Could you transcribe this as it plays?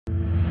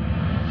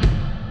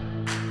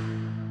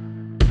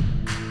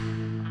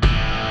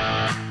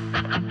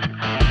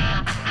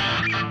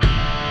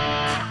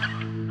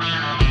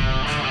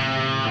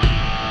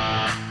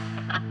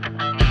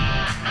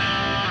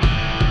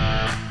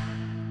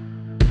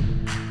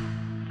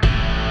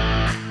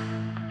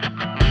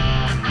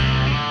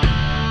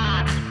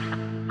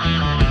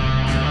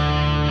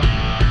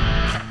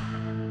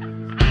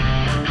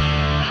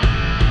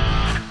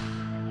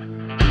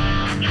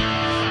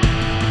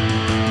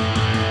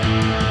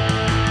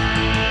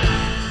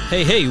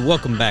Hey,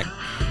 welcome back.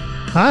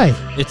 Hi.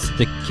 It's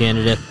the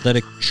Canada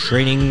Athletic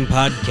Training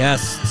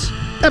Podcast.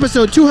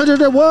 Episode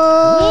 201.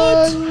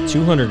 What?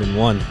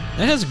 201. That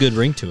has a good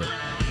ring to it.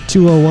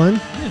 201.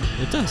 Yeah,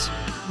 it does.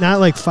 Not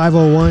like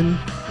 501.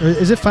 Or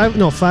is it 5?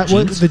 No, 5.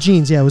 What, the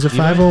jeans, yeah. Was it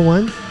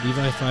 501?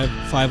 Levi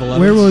 511.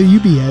 Where will you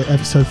be at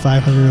episode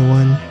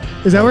 501?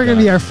 Is that where we're going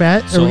to be our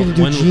fat? So or we're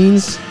going to do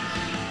jeans?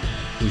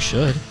 We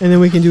should. And then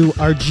we can do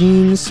our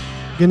jeans.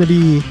 Going to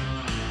be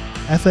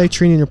athletic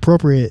training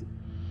appropriate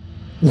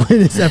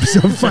when it's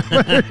episode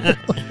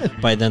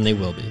 501. By then they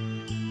will be.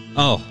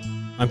 Oh,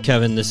 I'm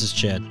Kevin. This is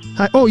Chad.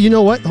 Hi. Oh, you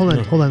know what? Hold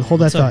on. Hold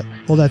that thought.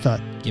 Hold that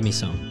thought. Give me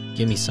some.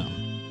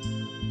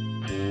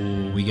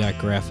 Ooh, we got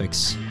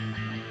graphics.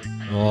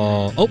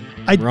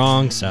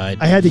 Wrong side.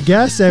 I had to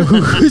guess at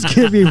who's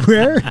going to be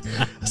where.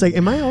 I was like,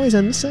 am I always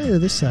on this side or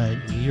this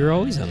side? You're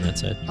always on that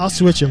side. I'll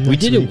switch them. We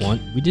did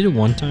it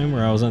one time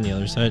where I was on the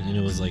other side, and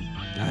it was like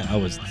I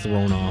was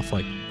thrown off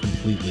like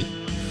completely.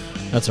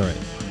 That's all right.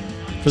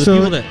 For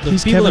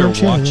the people that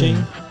are watching,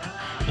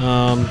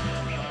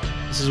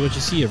 this is what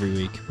you see every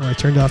week. Oh, I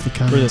turned off the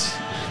comments.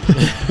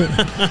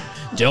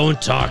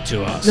 Don't talk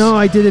to us. No,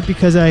 I did it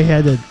because I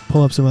had to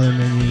pull up some other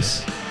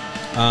menus.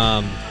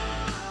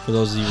 For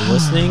those of you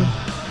listening,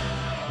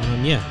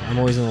 yeah, I'm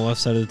always on the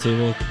left side of the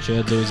table.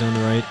 Chad's always on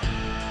the right.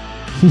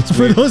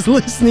 For those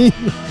listening,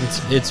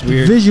 it's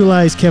weird.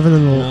 Visualize Kevin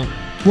on the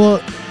well,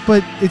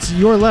 but it's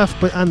your left,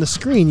 but on the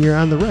screen you're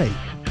on the right.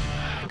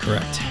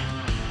 Correct.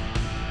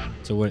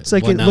 So what? It's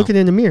like what now? looking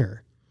in a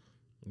mirror.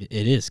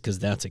 It is, because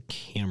that's a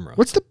camera.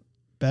 What's the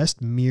best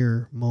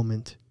mirror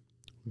moment?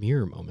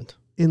 Mirror moment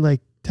in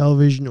like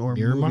television or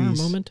mirror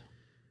movies? Moment.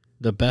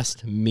 The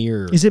best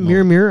mirror. Is it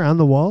mirror on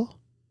the wall,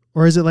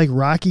 or is it like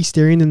Rocky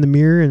staring in the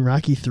mirror in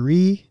Rocky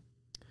 3?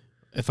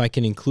 If I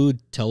can include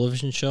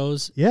television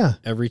shows, yeah.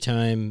 Every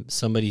time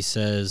somebody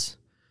says,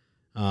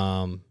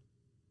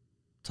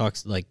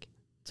 talks like,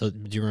 so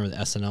do you remember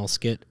the SNL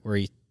skit where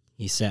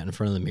he sat in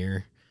front of the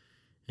mirror?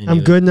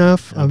 I'm good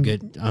enough. I'm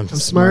good. I'm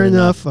smart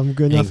enough. I'm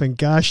good enough. And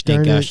gosh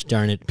darn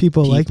it,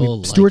 people like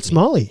me. Stuart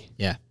Smalley.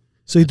 Yeah.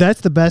 So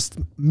that's the best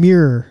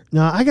mirror.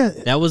 Now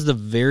that was the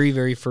very,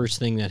 very first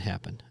thing that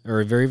happened,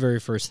 or very, very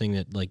first thing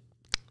that like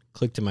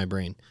clicked in my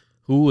brain.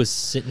 Who was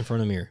sitting in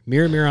front of the mirror?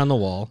 Mirror on the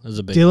wall is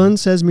a big Dylan one.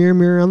 says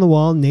mirror on the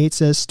wall. Nate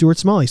says Stuart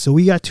Smalley. So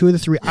we got two of the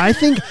three. I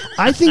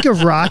think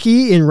of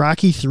Rocky in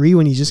Rocky 3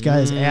 when he just got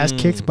his ass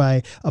kicked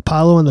by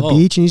Apollo on the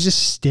beach, and he's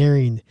just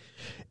staring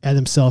at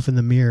himself in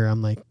the mirror.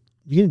 I'm like,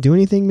 you gonna do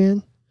anything,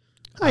 man?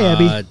 Hi,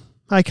 Abby.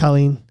 Hi,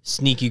 Colleen.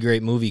 Sneaky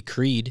great movie,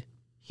 Creed.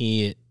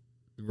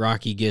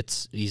 Rocky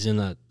he's in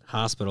the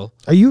hospital.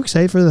 Are you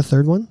excited for the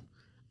third one?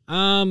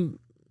 I'm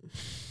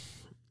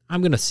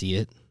gonna see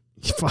it.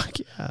 Fuck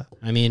yeah.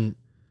 I mean,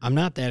 I'm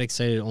not that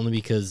excited only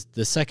because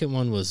the second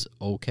one was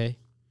okay.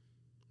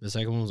 I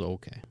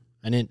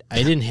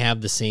didn't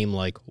have the same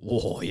like,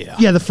 whoa, yeah.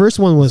 Yeah, the first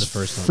one was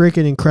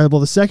freaking incredible.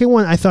 The second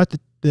one, I thought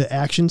the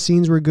action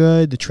scenes were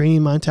good. The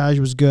training montage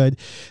was good.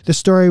 The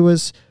story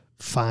was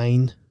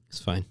fine. It's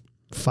fine.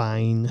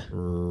 Fine.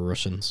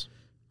 Russians.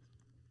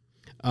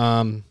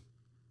 Should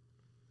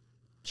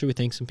we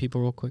thank some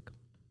people real quick?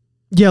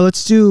 Yeah,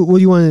 let's do. What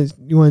do you want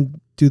to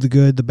do? The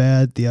good, the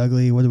bad, the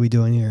ugly. What are we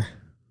doing here?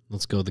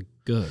 Let's go the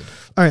good.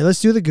 All right, let's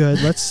do the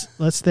good. Let's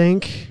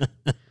thank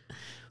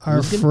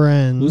our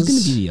friends. Who's going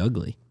to be the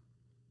ugly?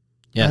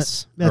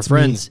 Yes, that's our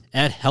friends me.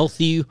 at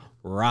Healthy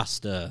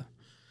Rasta.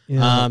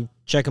 Yeah.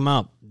 Check them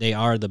out. They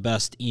are the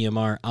best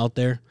EMR out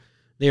there.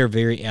 They are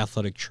very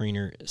athletic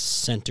trainer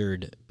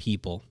centered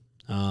people.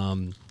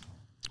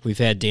 We've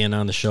had Dan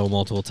on the show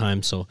multiple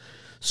times, so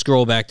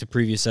scroll back to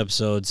previous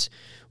episodes.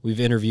 We've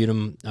interviewed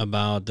them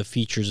about the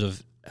features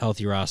of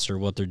Healthy Roster,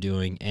 what they're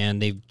doing,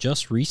 and they've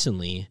just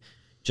recently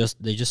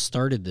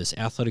started this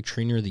Athletic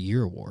Trainer of the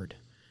Year award.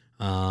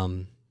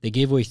 They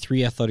gave away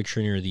 3 Athletic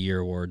Trainer of the Year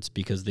awards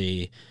because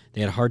they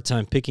had a hard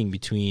time picking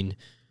between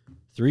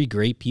 3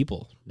 great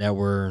people that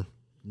are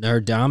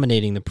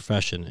dominating the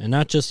profession, and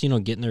not just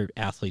getting their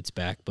athletes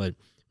back, but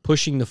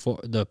pushing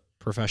the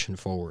profession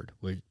forward,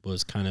 which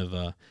was kind of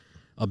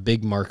a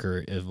big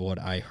marker of what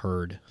I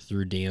heard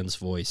through Dan's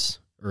voice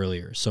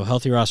earlier. So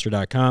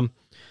healthyroster.com,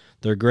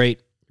 they're great.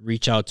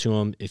 Reach out to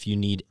them if you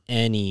need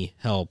any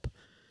help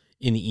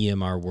in the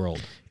EMR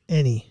world.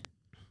 Any.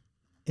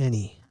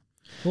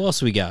 Who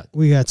else we got?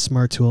 We got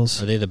Smart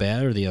Tools. Are they the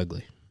bad or the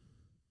ugly?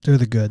 They're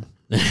the good.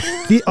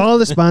 All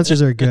the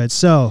sponsors are good.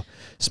 So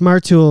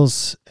Smart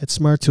Tools at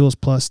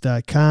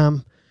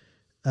smarttoolsplus.com.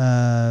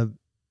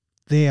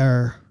 They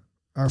are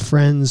our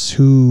friends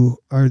who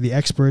are the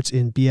experts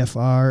in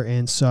BFR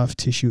and soft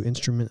tissue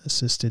instrument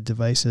assisted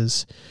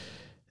devices.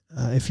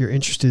 If you're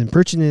interested in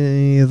purchasing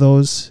any of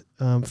those,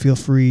 feel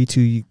free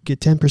to get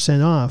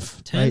 10%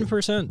 off.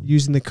 10%? Right?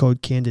 Using the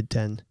code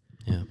CANDID10.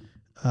 Yeah.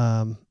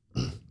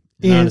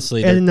 And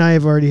honestly, Ed and I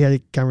have already had a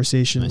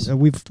conversation. Nice.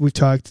 We've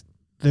talked.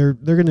 They're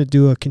going to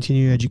do a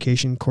continuing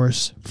education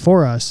course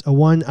for us, a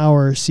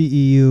 1-hour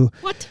CEU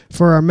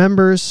for our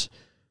members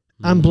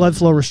on blood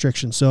flow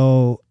restriction.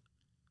 So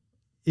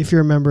if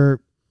you're a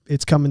member,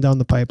 It's coming down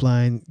the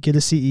pipeline. Get a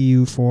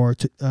CEU for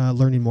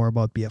learning more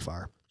about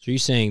BFR. So you're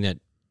saying that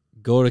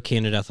go to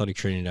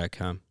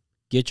CanadaAthleticTraining.com,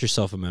 get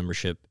yourself a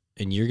membership,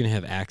 and you're going to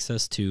have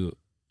access to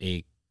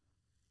a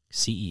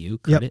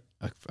CEU credit,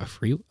 a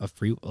free,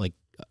 like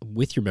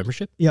with your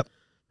membership? Yep.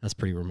 That's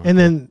pretty remarkable. And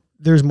then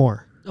there's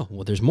more. Oh,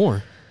 well, there's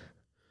more.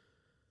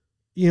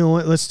 You know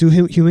what? Let's do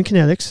Human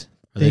Kinetics.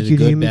 Thank you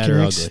to Human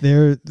Kinetics.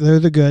 They're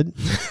the good.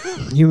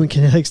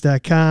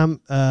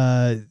 HumanKinetics.com.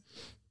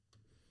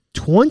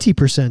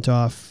 20%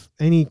 off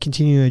any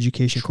continuing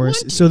education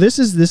course. So this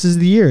is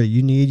the year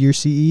you need your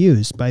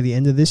CEUs by the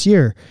end of this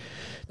year.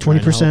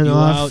 20%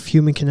 off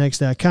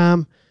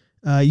HumanKinetics.com.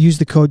 Use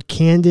the code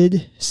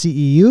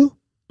CANDIDCEU.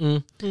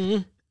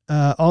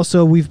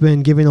 Also, we've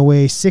been giving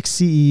away 6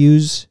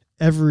 CEUs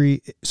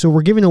so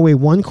we're giving away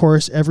one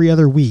course every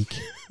other week,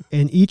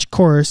 and each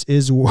course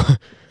is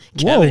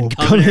Kevin,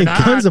 coming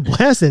guns a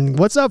blasting.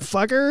 What's up,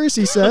 fuckers?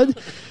 He said.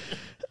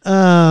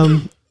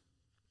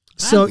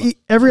 So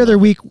every other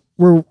week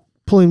we're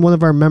pulling one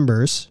of our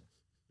members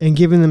and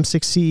giving them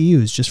 6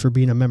 CEUs just for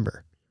being a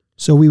member.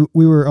 So we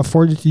were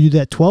afforded to do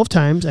that 12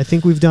 times. I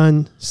think we've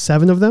done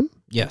 7 of them.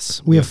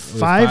 Yes, we have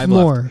 5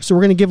 more. Left. So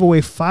we're going to give away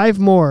 5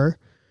 more.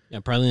 Yeah,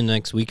 probably in the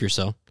next week or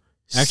so.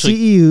 Actually,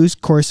 CEUs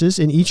courses,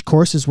 and each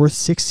course is worth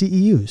 6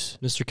 CEUs.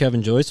 Mr.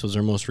 Kevin Joyce was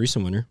our most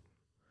recent winner.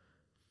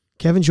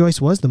 Kevin Joyce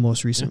was the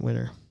most recent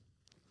winner.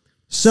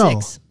 So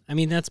 6. I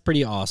mean, that's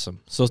pretty awesome.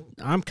 So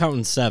I'm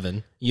counting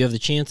 7. You have the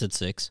chance at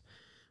 6.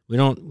 We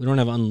don't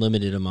have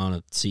unlimited amount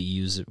of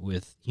CEUs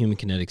with Human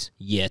Kinetics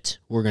yet.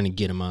 We're going to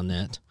get them on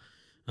that.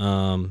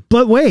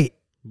 But wait,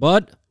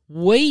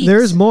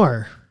 there's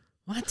more.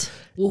 What?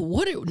 Well,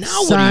 what are you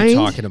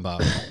talking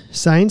about?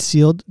 Signed,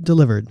 sealed,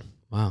 delivered.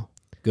 Wow.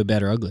 Good,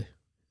 bad, or ugly?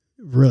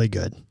 Really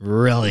good.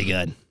 Really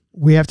good.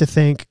 We have to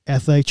thank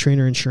Athletic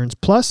Trainer Insurance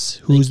Plus,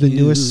 who's the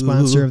newest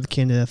sponsor of the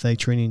Canada Athletic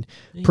Training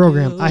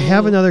Program. I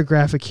have another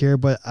graphic here,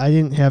 but I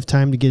didn't have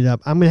time to get it up.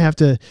 I'm going to have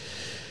to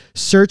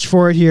search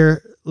for it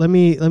here. Let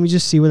me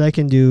just see what I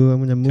can do. I'm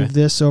going to move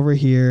this over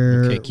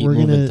here. Okay, keep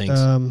moving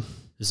things.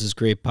 This is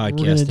great podcasting.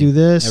 We're going to do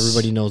this.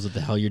 Everybody knows what the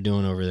hell you're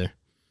doing over there.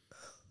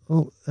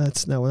 Oh,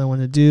 that's not what I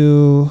want to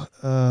do.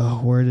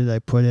 Where did I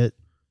put it?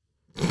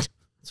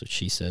 That's what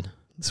she said.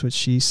 That's what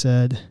she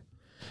said.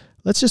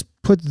 Let's just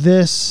put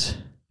this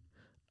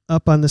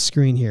up on the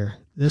screen here.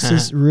 This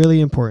is really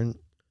important.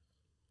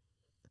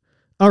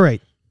 All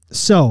right.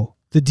 So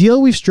the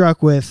deal we've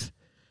struck with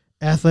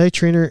Athletic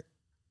Trainer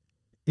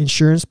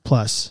Insurance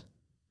Plus.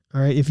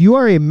 All right. If you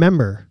are a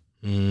member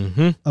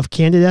of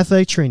Candid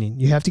Athletic Training,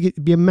 you have to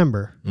be a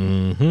member,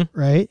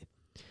 right?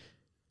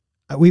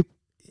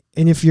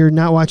 And if you're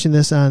not watching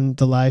this on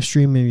the live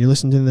stream and you're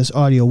listening to this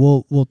audio,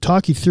 we'll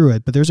talk you through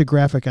it. But there's a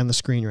graphic on the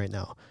screen right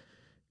now.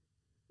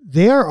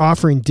 They are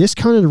offering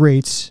discounted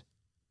rates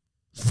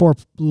for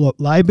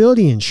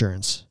liability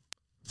insurance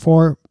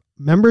for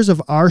members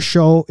of our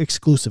show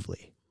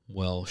exclusively.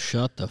 Well,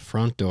 shut the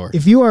front door.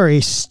 If you are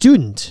a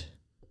student,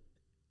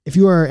 if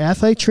you are an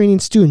athletic training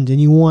student and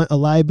you want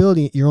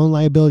your own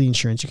liability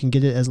insurance, you can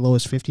get it as low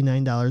as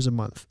 $59 a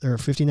month or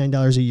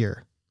 $59 a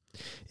year.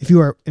 If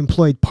you are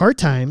employed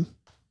part-time,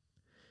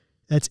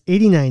 that's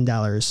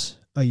 $89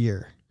 a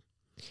year.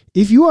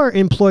 If you are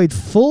employed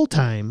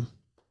full-time,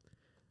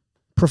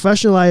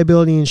 professional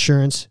liability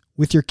insurance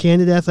with your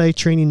Candid Athletic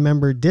Training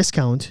member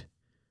discount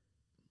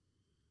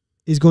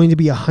is going to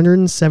be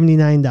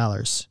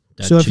 $179.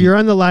 So if you're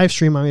on the live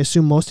stream, I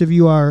assume most of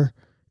you are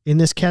in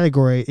this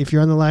category. If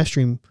you're on the live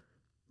stream,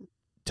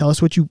 tell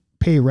us what you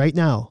pay right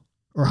now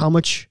or how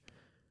much.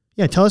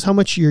 Yeah, tell us how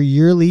much your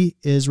yearly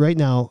is right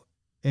now.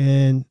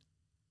 And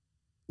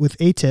with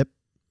a tip,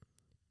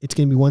 it's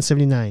going to be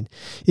 $179.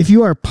 If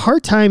you are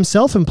part-time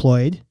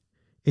self-employed,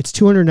 it's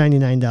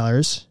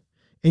 $299.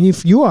 And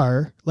if you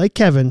are, like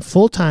Kevin,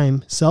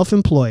 full-time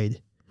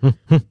self-employed,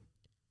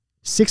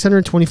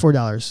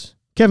 $624.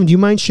 Kevin, do you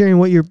mind sharing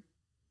what you're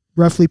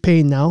roughly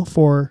paying now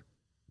for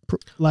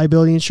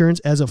liability insurance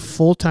as a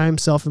full-time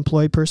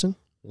self-employed person?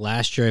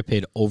 Last year I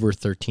paid over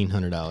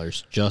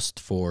 $1,300 just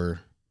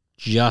for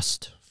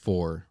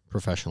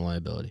professional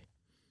liability.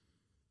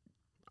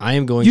 I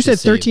am going. You said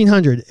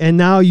 $1,300, and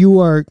now you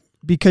are,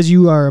 because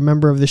you are a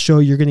member of the show,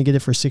 you're going to get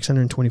it for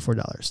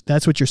 $624.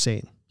 That's what you're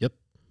saying. Yep.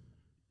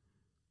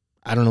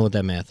 I don't know what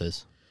that math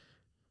is.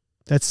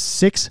 That's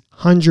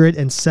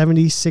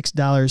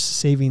 $676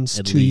 savings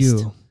At to least.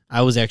 you.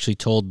 I was actually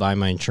told by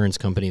my insurance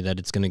company that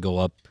it's going to go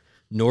up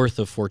north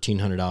of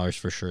 $1,400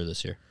 for sure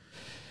this year.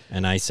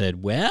 And I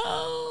said,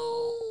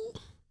 well,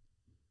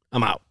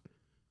 I'm out.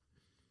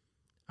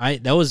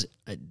 When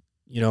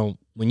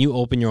you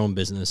open your own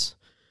business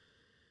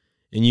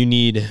and you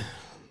need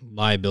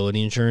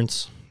liability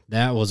insurance,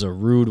 that was a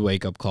rude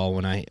wake-up call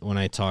when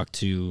I talked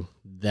to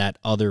that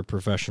other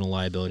professional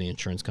liability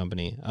insurance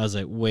company. I was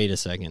like, wait a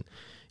second.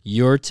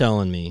 You're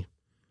telling me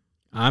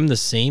I'm the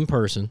same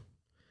person,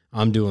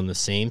 I'm doing the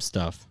same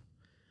stuff,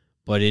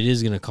 but it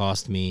is going to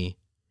cost me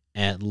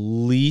at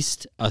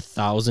least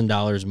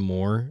 $1,000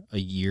 more a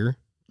year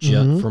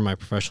just for my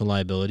professional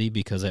liability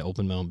because I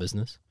opened my own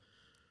business.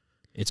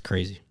 It's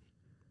crazy.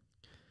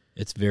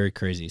 It's very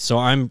crazy. So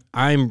I'm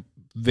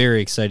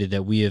very excited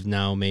that we have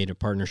now made a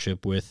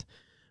partnership with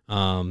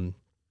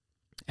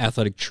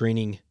Athletic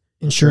Training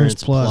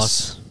Insurance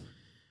Plus.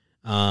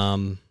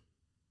 I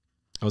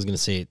was going to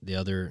say the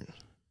other,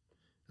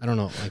 I don't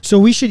know. So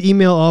we should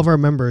email all of our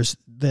members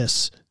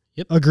this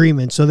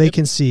agreement so they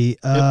can see.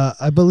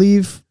 I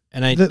believe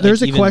and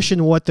there's a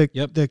question what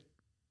the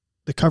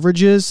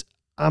coverage is.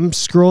 I'm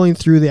scrolling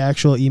through the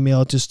actual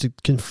email just to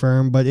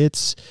confirm, but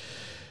it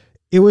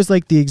was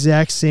like the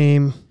exact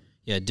same.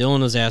 Yeah,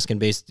 Dylan was asking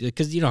basically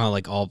because you know how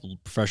like all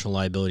professional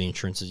liability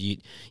insurances, you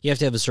have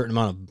to have a certain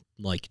amount of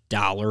like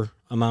dollar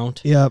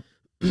amount. Yep.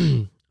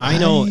 I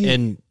know,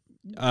 and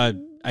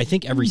I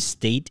think every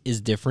state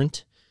is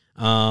different.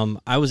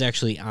 I was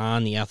actually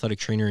on the Athletic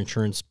Trainer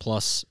Insurance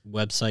Plus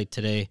website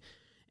today,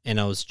 and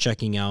I was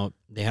checking out.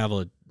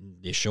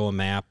 They show a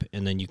map,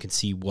 and then you can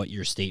see what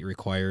your state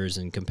requires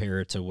and compare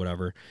it to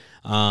whatever.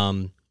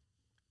 I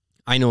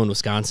know in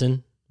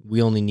Wisconsin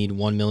we only need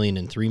 1 million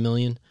and 3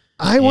 million.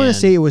 I want to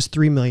say it was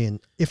 3 million.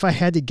 If I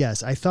had to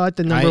guess, I thought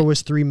the number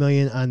was 3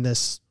 million on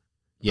this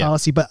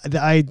policy, but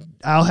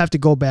I'll have to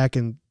go back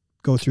and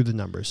go through the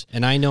numbers.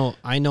 And I know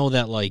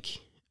that like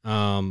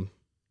a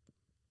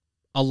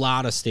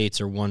lot of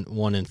states are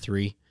 1 and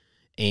 3,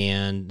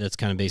 and that's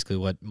kind of basically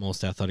what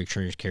most athletic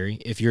trainers carry.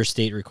 If your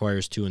state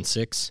requires 2 and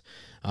 6,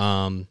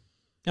 I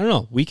don't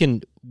know. We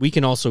can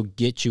also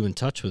get you in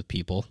touch with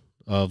people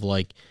of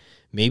like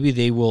maybe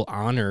they will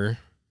honor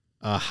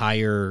a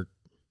higher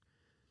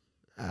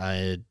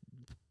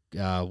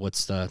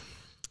what's the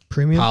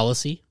premium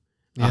policy?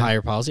 A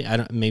higher policy.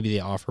 Maybe they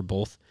offer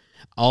both.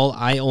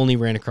 I only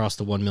ran across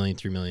the 1 million,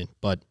 3 million,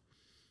 but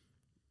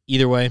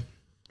either way,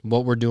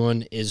 what we're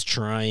doing is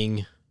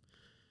trying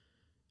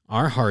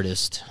our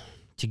hardest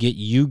to get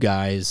you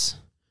guys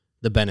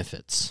the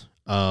benefits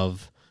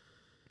of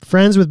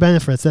friends with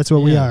benefits. That's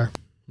what we are.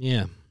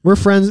 Yeah. We're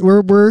friends.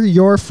 We're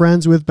your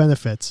friends with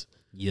benefits.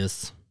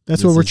 Yes.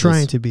 That's what we're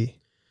trying to be.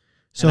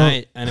 So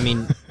and I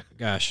mean,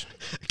 gosh,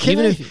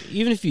 even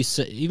if you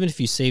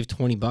save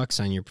 $20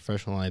 on your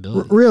professional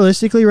liability,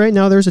 realistically, right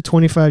now there's a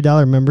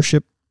 $25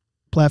 membership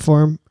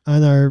platform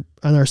on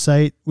our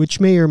site, which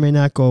may or may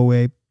not go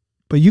away,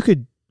 but you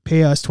could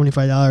pay us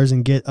 $25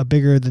 and get a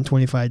bigger than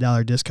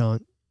 $25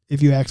 discount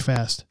if you act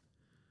fast.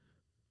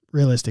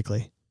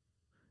 Realistically,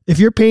 if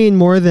you're paying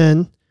more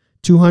than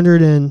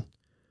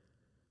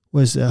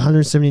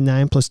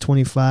 179 plus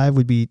 25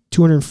 would be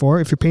 204.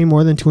 If you're paying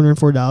more than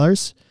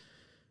 $204,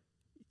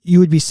 you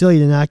would be silly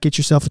to not get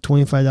yourself a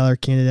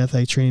 $25 Candid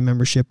Athletic Training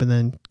membership and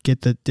then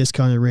get the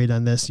discounted rate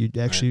on this.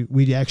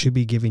 We'd actually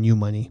be giving you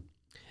money.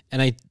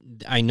 And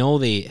I know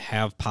they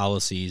have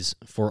policies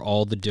for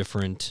all the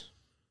different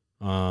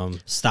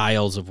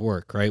styles of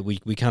work, right? We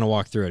kind of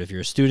walk through it. If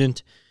you're a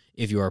student,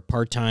 if you are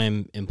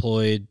part-time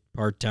employed,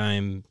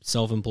 part-time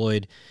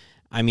self-employed,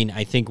 I mean,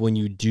 I think when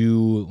you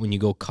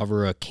go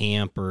cover a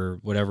camp or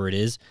whatever it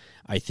is,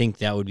 I think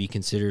that would be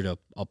considered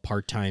a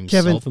part-time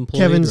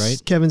self-employed,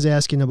 right? Kevin's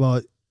asking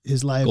about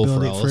his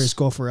liability for his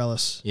Go for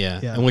Ellis. Yeah,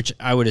 and which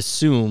I would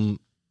assume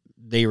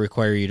they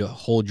require you to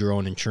hold your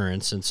own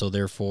insurance, and so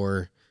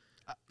therefore,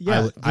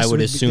 I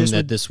would assume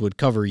that this would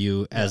cover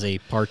you as a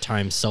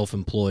part-time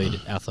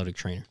self-employed athletic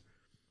trainer.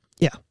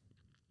 Yeah.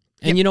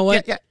 And you know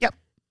what? Yeah.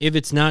 If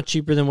it's not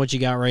cheaper than what you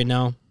got right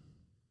now,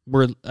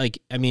 we're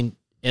like, I mean,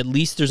 at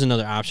least there's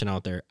another option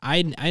out there.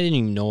 I didn't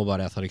even know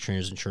about Athletic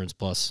Trainers Insurance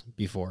Plus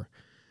before.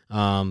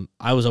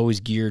 I was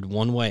always geared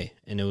one way,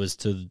 and it was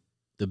to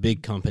the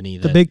big company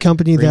that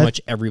pretty much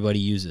everybody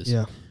uses.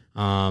 Yeah.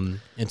 And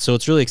so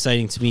it's really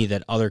exciting to me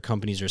that other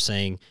companies are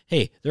saying,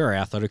 hey, there are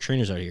athletic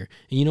trainers out here.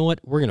 And you know what?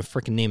 We're going to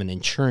freaking name an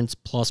Insurance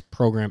Plus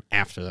program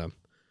after them.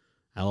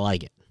 I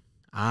like it.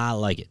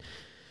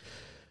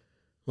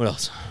 What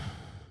else?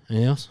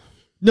 Anything else?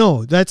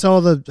 No, that's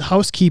all the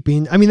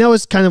housekeeping. I mean, that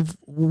was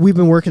we've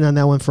been working on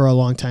that one for a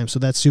long time, so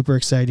that's super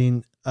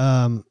exciting.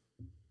 We're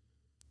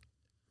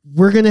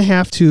going to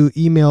have to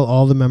email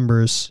all the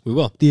members. We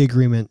will. The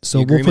agreement.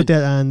 So we'll put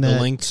that on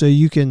the link. So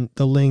you can,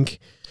 the link.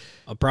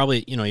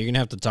 Probably, you're going to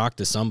have to talk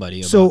to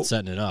somebody about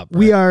setting it up.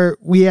 Right?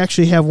 We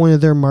actually have one of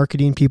their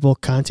marketing people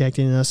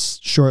contacting us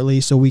shortly,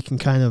 so we can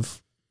kind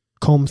of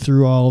comb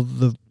through all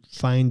the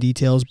fine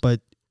details, but.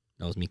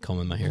 That was me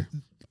combing my hair.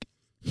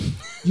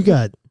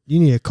 You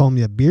need to comb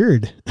your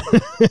beard.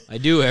 I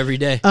do every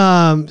day.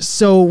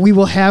 So we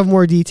will have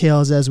more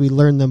details as we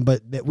learn them,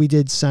 but that we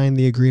did sign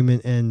the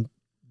agreement, and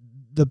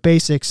the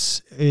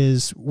basics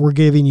is we're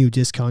giving you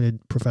discounted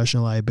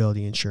professional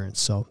liability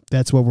insurance. So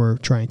that's what we're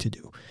trying to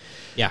do.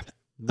 Yeah.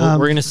 We're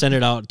going to send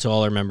it out to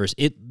all our members.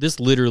 This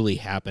literally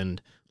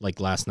happened like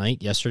last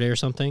night, yesterday or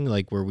something,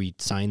 like where we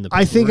signed the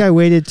paperwork. I think I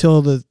waited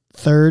till the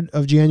 3rd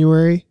of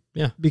January.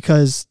 Yeah.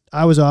 Because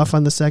I was off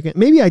on the 2nd.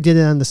 Maybe I did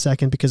it on the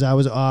 2nd because I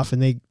was off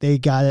and they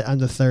got it on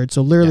the 3rd.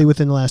 So literally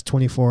within the last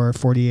 24 or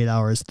 48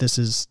 hours, this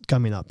is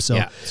coming up.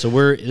 So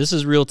So this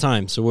is real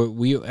time. So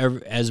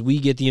as we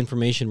get the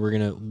information,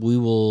 we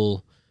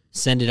will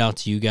send it out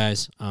to you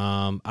guys.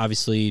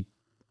 Obviously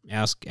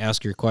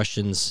ask your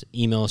questions,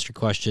 email us your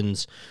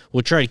questions.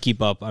 We'll try to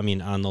keep up, on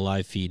the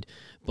live feed,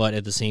 But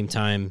at the same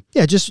time,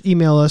 Yeah, just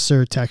email us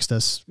or text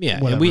us. yeah,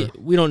 whatever. and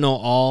we don't know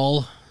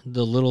all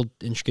the little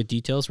intricate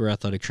details. We're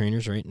athletic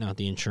trainers, right? Not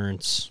the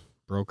insurance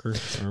broker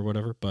or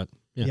whatever. But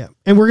yeah.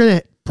 And we're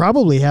gonna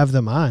probably have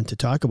them on to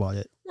talk about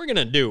it. We're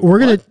gonna do.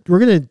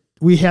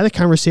 We had a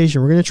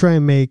conversation. We're gonna try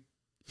and make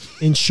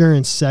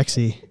insurance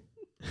sexy.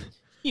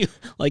 You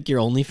like your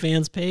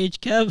OnlyFans page,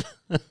 Kev?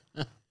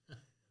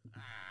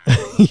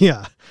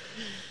 Yeah.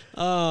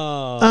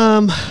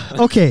 Oh.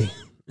 Okay.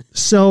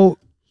 So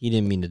He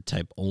didn't mean to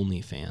type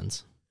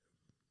OnlyFans.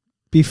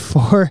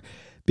 before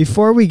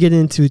we get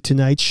into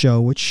tonight's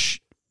show,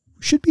 which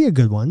should be a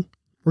good one,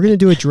 we're gonna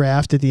do a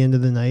draft at the end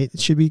of the night. It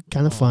should be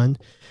kind of fun.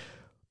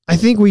 I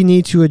think we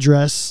need to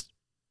address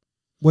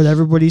what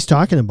everybody's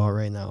talking about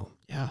right now.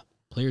 Yeah,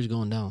 players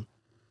going down.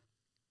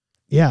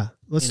 Yeah,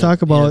 let's In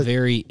talk a about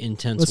very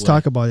intense. Let's way.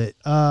 talk about it.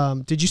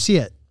 Did you see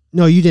it?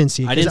 No, you didn't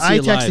see it. I didn't 'cause see I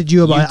it live. texted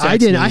you about You it. I texted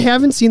didn't. I me.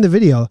 haven't seen the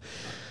video.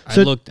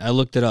 So I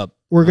looked it up.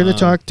 we're going to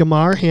talk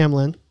Damar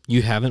Hamlin.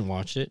 You haven't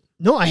watched it?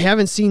 No, I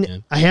haven't seen. Yeah.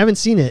 I haven't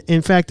seen it.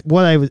 In fact,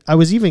 what I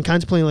was even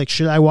contemplating, like,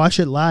 should I watch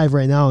it live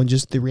right now and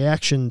just the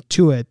reaction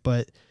to it?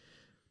 But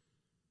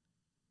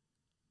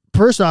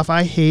first off,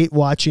 I hate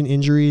watching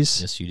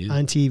injuries Yes, you do.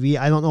 on TV.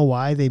 I don't know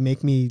why. They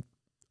make me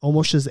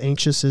almost as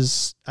anxious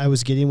as I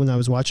was getting when I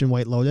was watching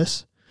White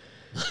Lotus.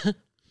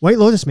 White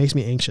Lotus makes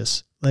me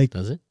anxious. Like,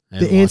 Does it? I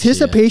the haven't watched it yet.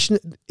 anticipation,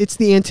 it's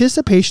the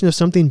anticipation of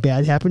something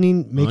bad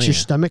happening makes your yeah.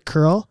 stomach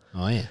curl.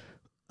 Oh yeah.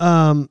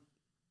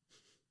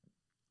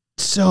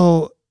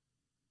 So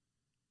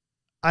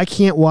I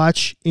can't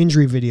watch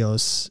injury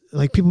videos.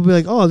 Like, people be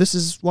like, "Oh,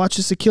 watch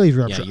this Achilles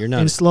rupture you're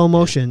not- in slow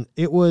motion."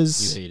 It You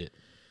was hate it.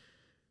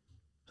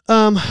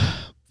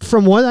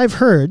 from what I've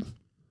heard,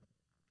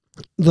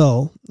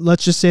 though.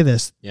 Let's just say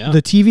this: Yeah.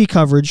 the TV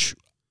coverage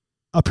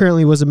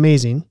apparently was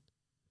amazing.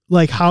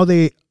 Like how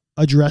they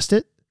addressed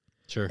it.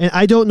 Sure. And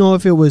I don't know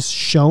if it was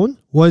shown.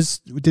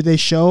 Did they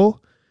show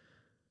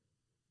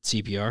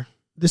CPR?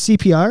 the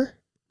CPR?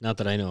 Not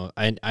that I know.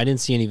 I didn't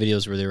see any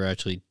videos where they were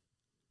actually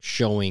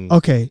showing.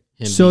 Okay.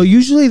 Him So being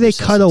usually they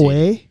cut resuscitated.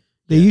 away.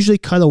 They Yeah. usually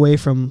cut away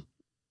from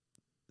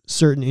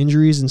certain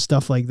injuries and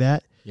stuff like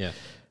that. Yeah.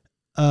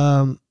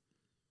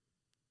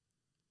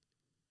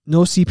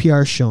 No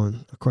CPR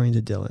shown, according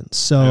to Dylan.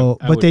 So,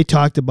 I but would- they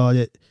talked about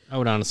it. I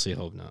would honestly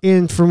hope not.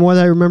 And from what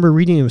I remember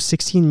reading, it was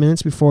 16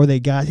 minutes before they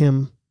got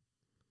him.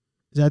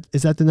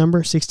 Is that the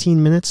number?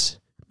 16 minutes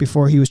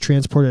before he was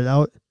transported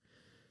out.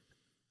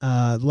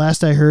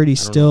 Last I heard,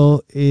 he's I don't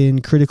still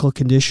in critical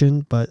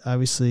condition, but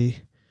obviously,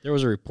 There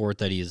was a report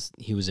that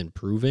he was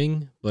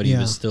improving, but he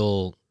Yeah. was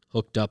still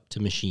hooked up to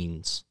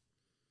machines.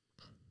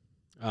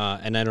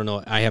 And I don't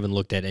know. I haven't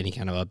looked at any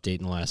kind of update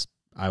in the last,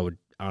 I would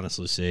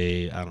honestly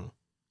say, I don't know,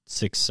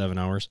 6-7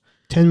 hours.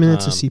 10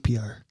 minutes of Um,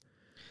 CPR.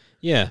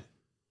 Yeah.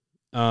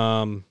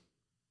 I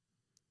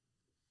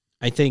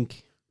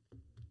think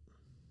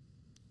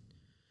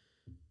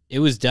it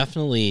was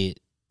definitely,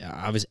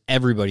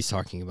 everybody's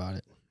talking about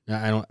it.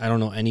 I don't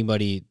know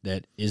anybody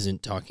that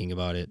isn't talking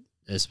about it,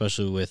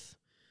 especially with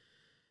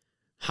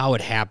how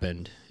it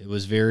happened. It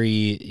was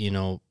very,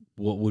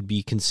 what would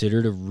be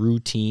considered a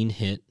routine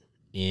hit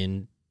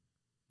in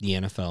the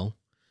NFL.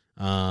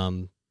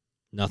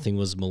 Nothing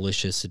was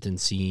malicious. It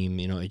didn't seem,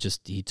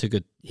 he took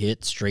a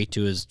hit straight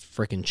to his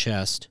freaking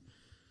chest.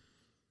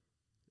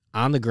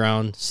 On the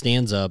ground,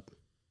 stands up,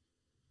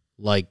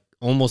 like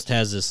almost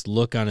has this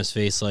look on his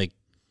face like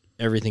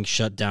everything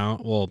shut down.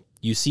 Well,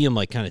 you see him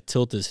like kind of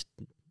tilt his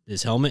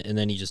helmet, and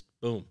then he just,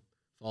 boom,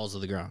 falls to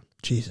the ground.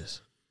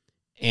 Jesus.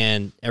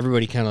 And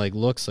everybody kind of like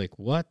looks like,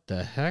 what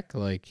the heck?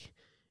 Like,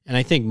 and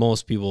I think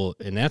most people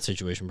in that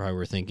situation probably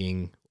were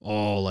thinking,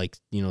 oh, like,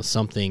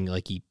 something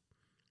like he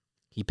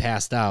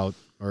passed out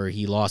or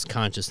he lost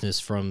consciousness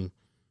from,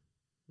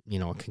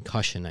 a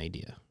concussion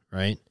idea,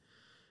 right?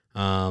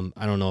 I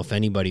don't know if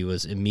anybody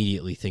was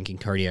immediately thinking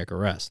cardiac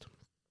arrest.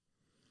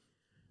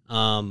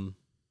 I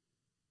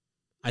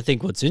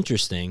think what's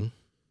interesting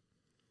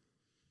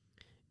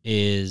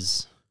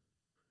is,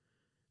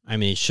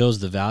 it shows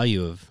the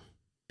value of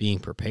being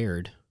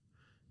prepared.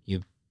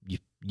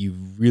 You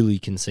really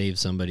can save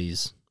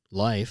somebody's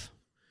life.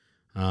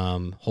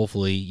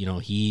 Hopefully,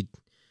 he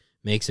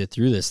makes it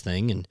through this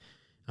thing and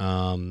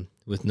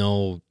with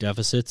no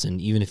deficits. And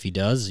even if he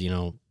does,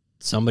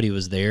 somebody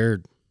was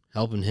there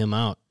helping him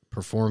out,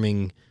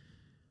 performing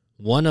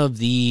one of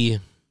the,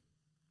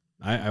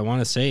 I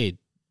want to say,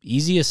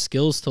 easiest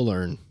skills to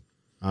learn,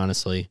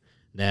 honestly,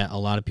 that a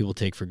lot of people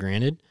take for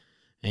granted.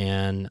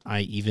 And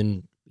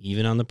even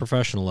on the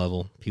professional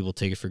level, people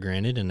take it for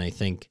granted. And I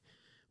think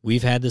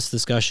we've had this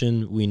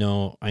discussion.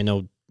 I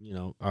know,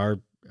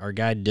 our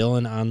guy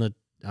Dylan on the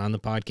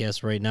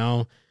podcast right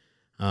now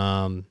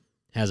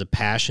has a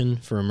passion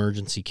for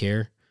emergency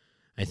care.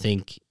 I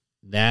think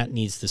that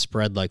needs to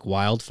spread like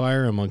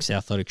wildfire amongst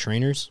athletic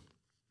trainers.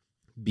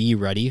 Be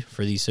ready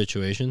for these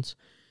situations.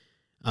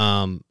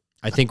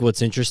 I think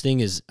what's interesting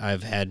is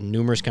I've had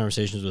numerous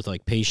conversations with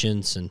like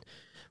patients, and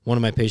one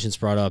of my patients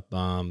brought up,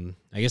 I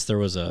guess there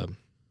was it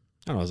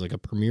was like a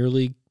Premier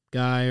League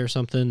guy or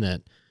something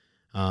that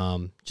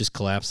just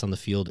collapsed on the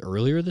field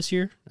earlier this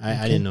year.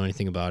 I didn't know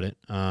anything about it.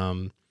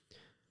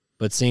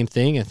 But same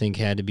thing, I think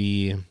had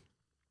to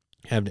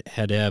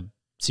have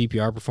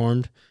CPR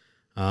performed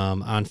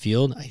on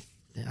field.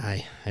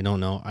 I don't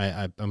know.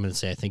 I'm going to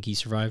say I think he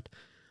survived.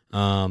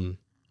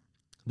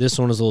 This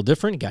one was a little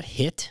different. He got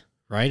hit,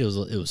 right? It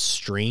was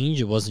strange.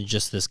 It wasn't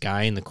just this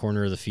guy in the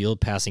corner of the field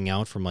passing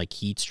out from like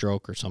heat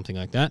stroke or something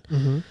like that.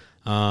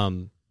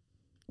 Mm-hmm.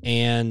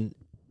 And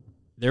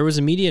there was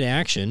immediate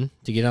action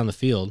to get on the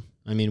field.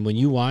 I mean, when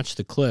you watch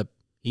the clip,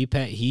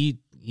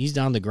 he's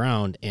down the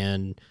ground,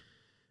 and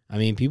I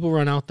mean, people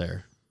run out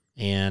there.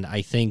 And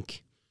I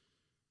think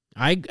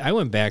I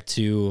went back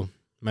to,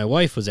 my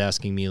wife was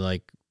asking me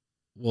like,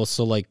 well,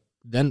 so like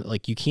then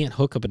like you can't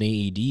hook up an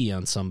AED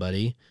on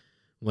somebody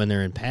when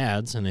they're in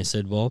pads. And I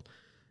said, well,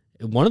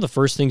 one of the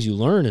first things you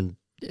learn in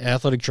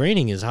athletic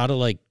training is how to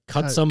like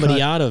cut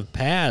somebody out of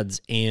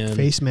pads and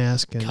face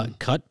mask and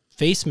cut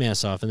face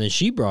mask off. And then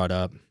she brought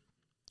up,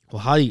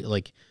 well, how do you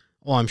like,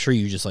 oh, I'm sure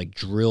you just like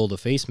drill the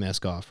face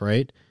mask off,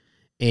 right?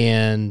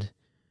 And you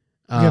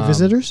got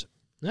visitors?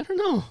 I don't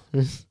know.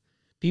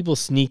 People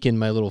sneak in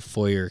my little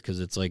foyer because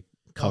it's like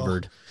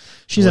covered.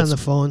 She's on the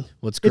phone.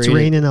 What's great? It's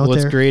raining out there.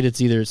 What's great? It's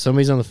either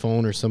somebody's on the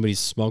phone or somebody's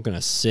smoking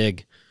a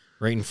cig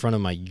right in front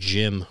of my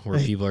gym where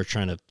people are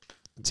trying to.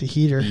 It's a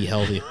heater. Be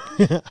healthy.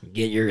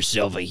 Get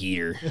yourself a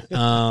heater.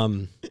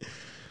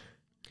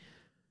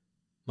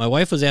 My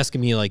wife was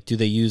asking me, like, do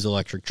they use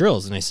electric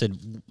drills? And I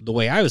said, the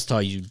way I was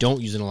taught, you don't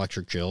use an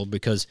electric drill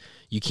because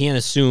you can't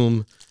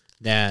assume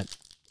that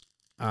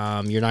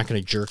you're not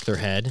going to jerk their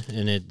head,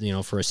 and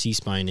it, for a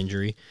C-spine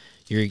injury,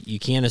 you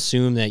can't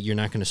assume that you're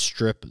not going to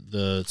strip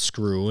the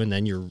screw, and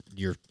then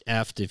you're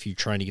effed if you're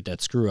trying to get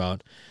that screw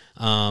out.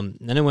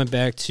 Then I went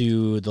back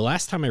to the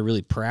last time I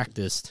really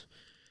practiced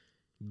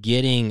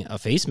getting a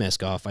face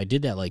mask off. I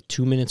did that like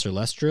 2 minutes or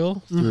less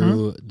drill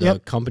through the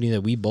company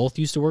that we both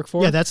used to work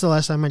for. Yeah, that's the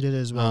last time I did it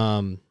as well.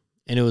 And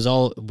it was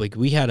all like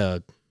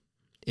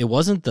it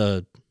wasn't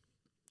the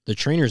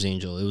trainer's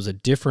angel. It was a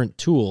different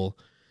tool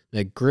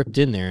that gripped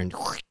in there, and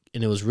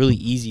it was really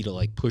easy to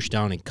like push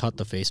down and cut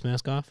the face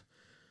mask off.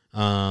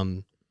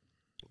 But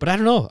I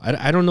don't know.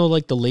 I don't know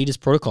like the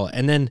latest protocol.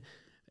 And then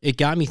it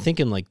got me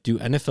thinking, like, do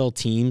NFL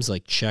teams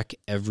like check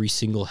every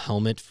single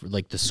helmet for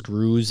like the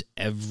screws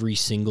every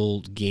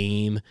single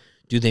game?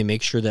 Do they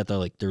make sure that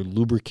they're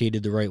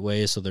lubricated the right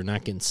way so they're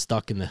not getting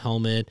stuck in the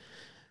helmet?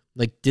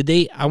 Like,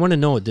 I want to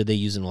know, did they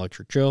use an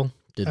electric drill?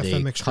 Did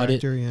FM they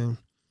extractor, cut it?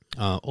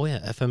 yeah.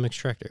 FM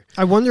extractor.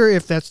 I wonder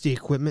if that's the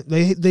equipment.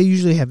 They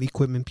usually have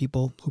equipment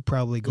people who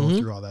probably go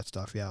through all that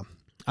stuff, yeah.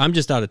 I'm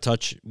just out of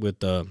touch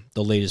with the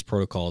latest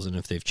protocols and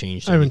if they've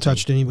changed. I haven't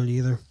touched anybody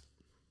either.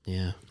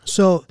 Yeah.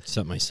 So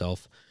except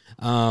myself.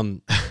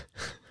 So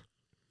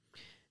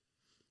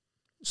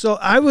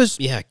I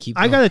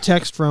got a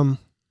text from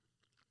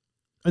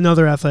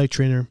another athletic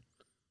trainer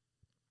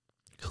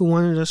who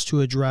wanted us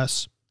to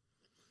address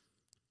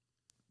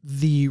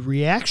the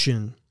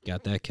reaction.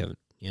 Got that, Kevin?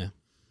 Yeah.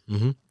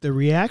 Mm-hmm. The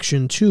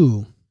reaction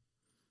to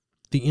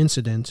the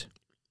incident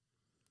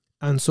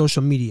on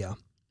social media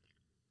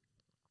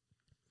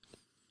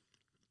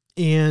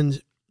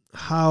and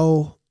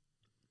how,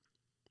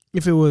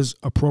 if it was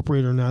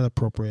appropriate or not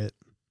appropriate.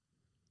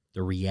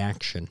 The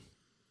reaction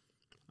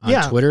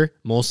on Twitter,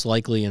 most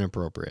likely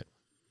inappropriate.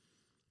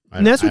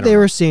 And that's what they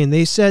were saying.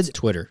 They said it's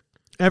Twitter.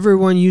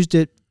 Everyone used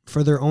it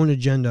for their own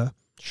agenda.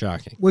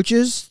 Shocking. Which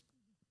is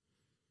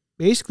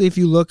basically, if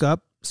you look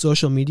up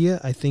social media,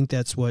 I think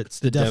that's what it's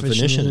the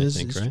definition is. I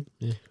think, right?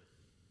 Yeah.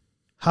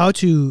 How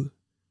to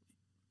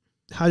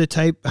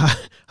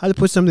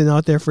put something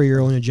out there for your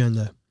own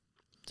agenda.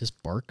 This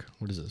bark?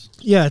 What is this?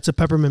 Yeah, it's a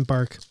peppermint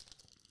bark.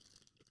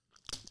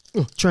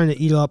 Trying to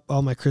eat up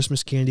all my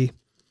Christmas candy.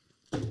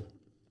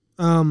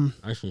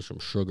 Actually, some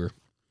sugar.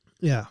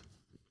 Yeah.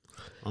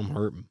 I'm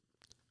hurting.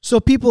 So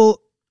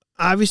people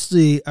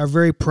obviously are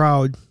very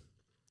proud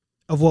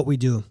of what we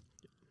do.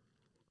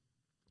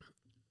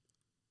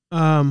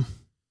 I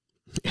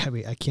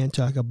can't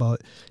talk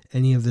about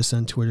any of this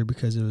on Twitter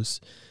because it was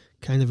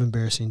kind of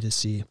embarrassing to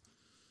see.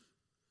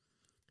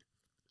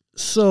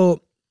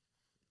 So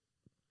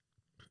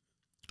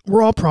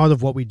we're all proud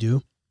of what we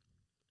do.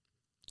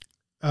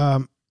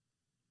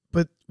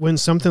 But when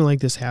something like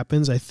this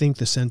happens, I think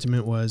the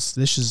sentiment was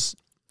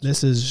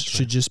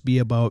should just be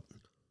about,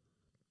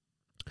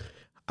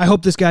 I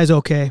hope this guy's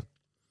okay.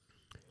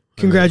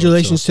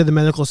 Congratulations to the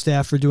medical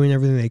staff for doing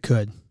everything they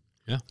could.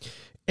 Yeah.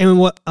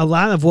 And a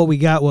lot of what we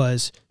got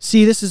was,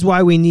 see, this is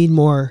why we need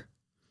more.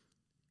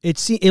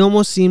 It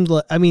almost seemed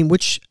like,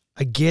 which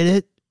I get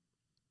it.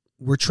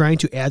 We're trying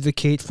to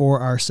advocate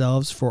for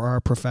ourselves, for our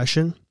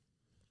profession.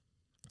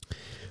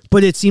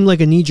 But it seemed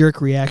like a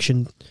knee-jerk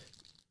reaction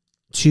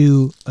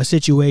to a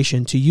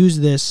situation, to use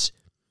this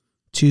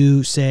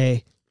to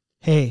say,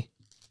 hey,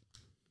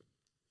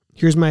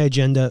 here's my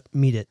agenda,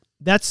 meet it.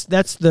 That's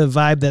the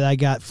vibe that I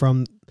got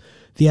from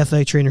the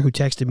athletic trainer who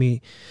texted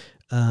me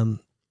and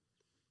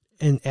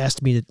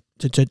asked me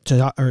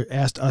to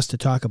asked us to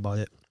talk about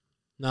it.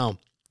 No.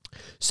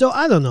 So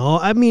I don't know.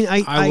 I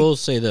will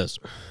say this.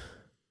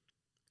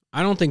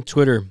 I don't think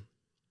Twitter,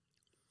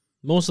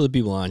 most of the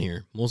people on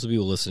here, most of the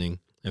people listening,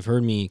 have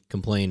heard me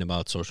complain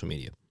about social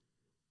media.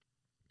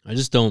 I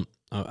just don't,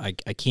 I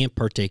can't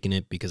partake in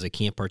it because I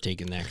can't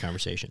partake in that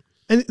conversation.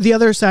 And the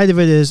other side of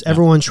it is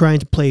everyone trying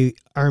to play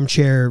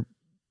armchair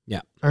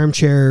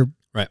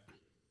right,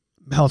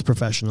 health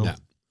professional. Yeah.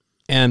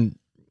 And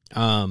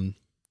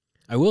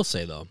I will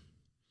say, though,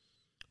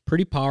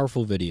 pretty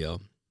powerful video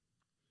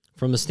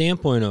from the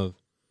standpoint of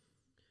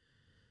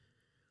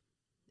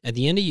at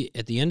the end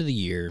of the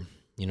year,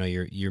 you know,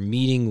 you're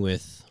meeting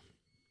with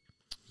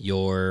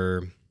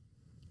your,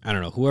 I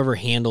don't know, whoever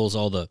handles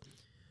all the,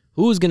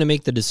 who's going to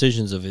make the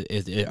decisions of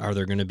it. Are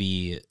there going to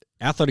be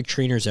athletic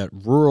trainers at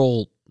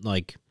rural,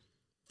 like,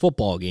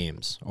 football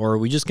games? Or are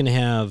we just going to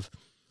have,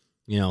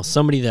 you know,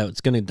 somebody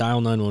that's going to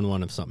dial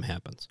 911 if something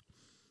happens?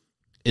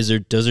 Does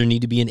there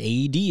need to be an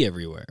AED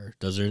everywhere?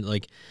 Does there,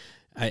 like,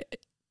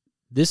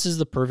 this is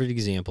the perfect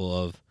example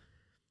of,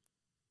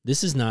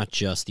 this is not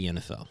just the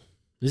NFL.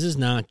 This is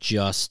not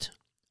just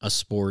a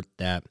sport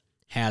that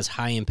has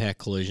high-impact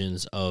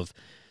collisions of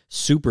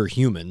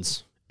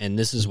superhumans, and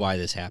this is why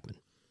this happened.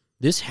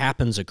 This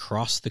happens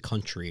across the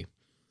country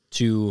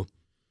to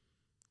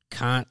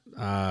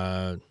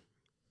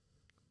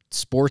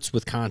sports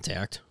with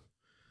contact,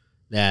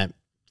 that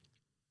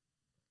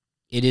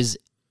it is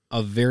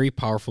a very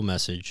powerful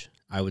message,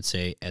 I would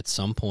say, at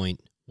some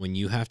point when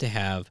you have to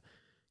have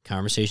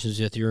conversations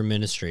with your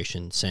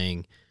administration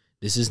saying,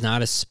 this is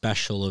not a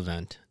special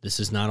event. This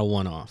is not a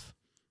one-off.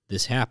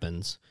 This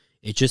happens.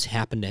 It just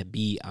happened to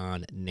be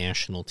on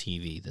national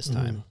TV this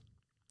time.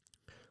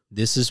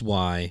 This is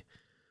why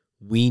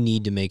we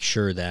need to make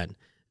sure that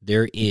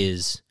there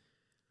is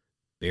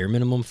bare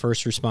minimum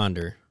first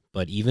responder,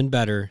 but even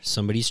better,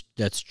 somebody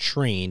that's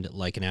trained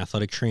like an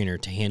athletic trainer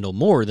to handle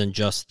more than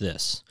just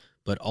this,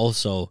 but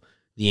also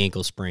the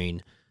ankle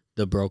sprain,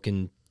 the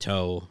broken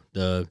toe,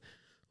 the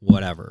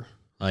whatever.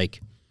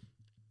 Like,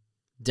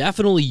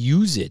 definitely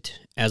use it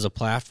as a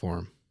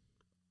platform.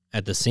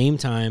 At the same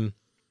time,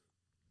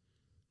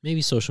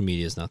 maybe social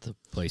media is not the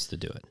place to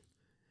do it.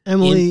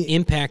 Emily,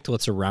 impact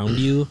what's around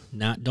you.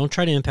 Don't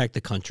try to impact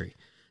the country.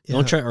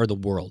 Don't try, or the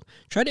world.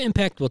 Try to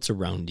impact what's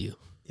around you.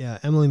 Yeah,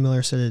 Emily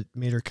Miller said it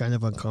made her kind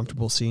of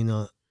uncomfortable seeing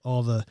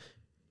all the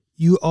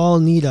 "you all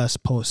need us"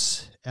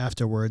 posts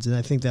afterwards, and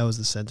I think that was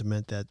the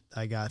sentiment that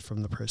I got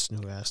from the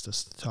person who asked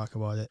us to talk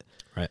about it.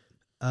 Right.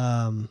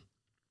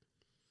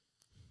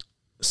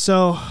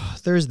 So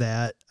there's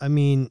that. I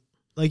mean,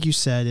 like you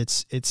said,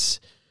 it's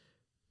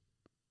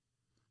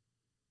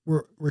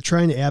we're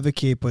trying to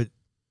advocate, but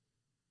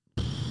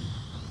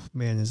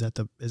man, is that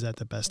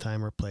the best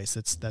time or place?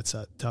 That's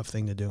a tough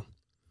thing to do.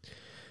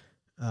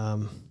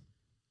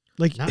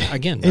 Like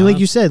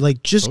you said,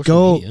 like just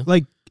go media.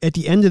 Like at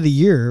the end of the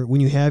year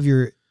when you have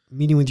your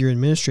meeting with your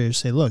administrator,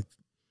 say, look,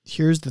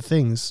 here's the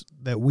things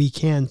that we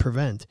can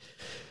prevent.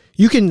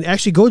 You can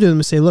actually go to them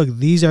and say, look,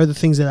 these are the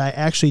things that I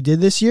actually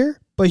did this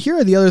year, but here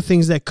are the other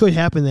things that could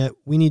happen that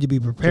we need to be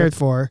prepared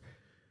for.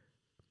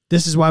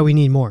 This is why we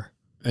need more.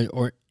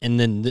 And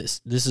then this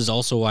is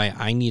also why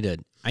I need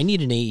an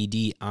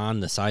AED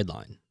on the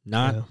sideline,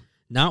 not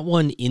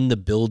one in the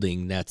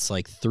building that's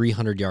like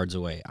 300 yards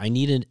away. I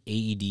need an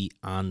AED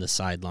on the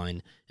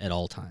sideline at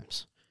all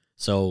times.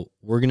 So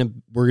we're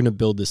gonna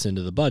build this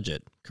into the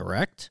budget,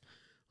 correct?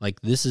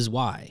 Like, this is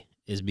why,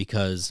 is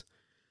because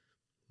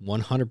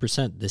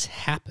 100% this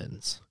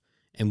happens,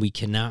 and we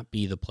cannot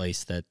be the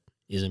place that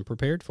isn't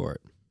prepared for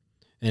it.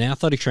 And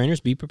athletic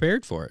trainers, be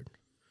prepared for it.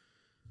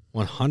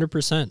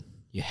 100%.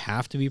 You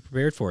have to be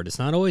prepared for it. It's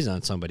not always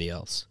on somebody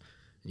else.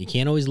 You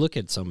can't always look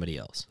at somebody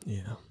else.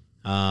 Yeah.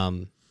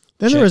 Then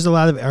there was a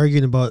lot of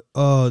arguing about,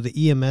 the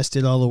EMS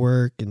did all the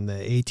work and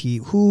the AT.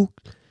 Who?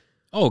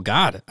 Oh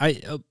God,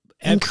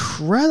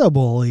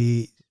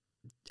 incredibly.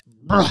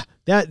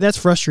 That's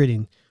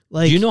frustrating.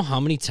 Like, do you know how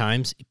many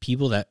times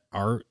people that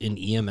are in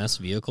EMS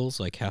vehicles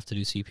like have to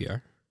do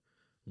CPR?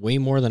 Way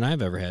more than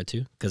I've ever had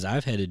to, because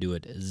I've had to do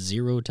it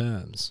 0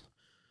 times.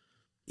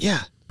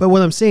 Yeah, but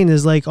what I'm saying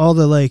is like all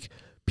the like.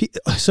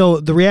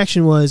 So the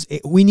reaction was,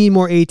 we need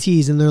more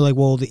ATs, and they're like,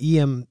 well, the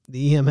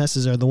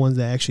EMSs are the ones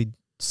that actually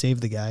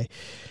save the guy.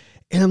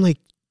 And I'm like,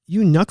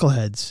 you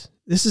knuckleheads,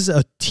 this is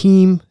a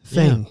team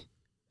thing. Yeah.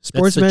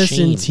 Sports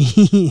medicine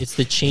team. It's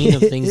the chain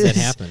of things that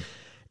happen.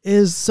 It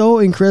is so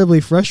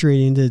incredibly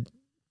frustrating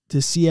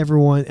to see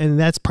everyone, and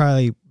that's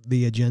probably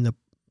the agenda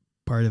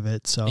part of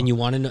it. So, and you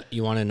want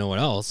to know what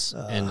else?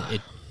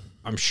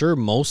 I'm sure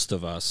most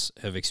of us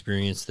have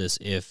experienced this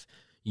if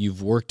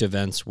you've worked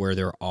events where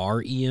there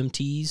are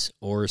EMTs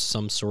or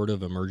some sort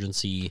of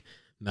emergency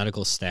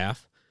medical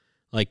staff.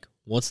 Like,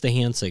 what's the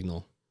hand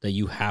signal that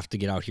you have to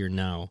get out here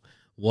now?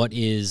 What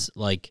is,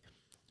 like,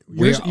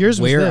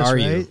 yours where was this, are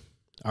right? you?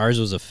 Ours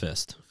was a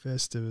fist.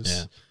 It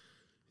was.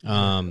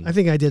 Yeah. I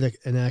think I did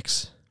an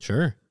X.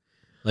 Sure.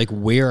 Like,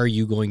 where are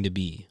you going to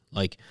be?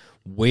 Like,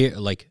 where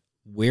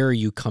are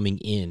you coming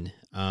in?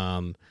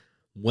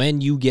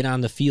 When you get on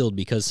the field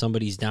because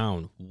somebody's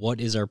down, what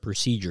is our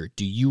procedure?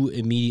 Do you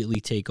immediately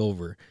take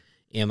over?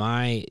 Am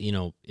I,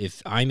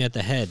 if I'm at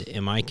the head,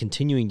 am I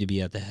continuing to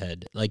be at the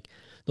head? Like,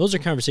 those are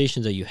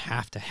conversations that you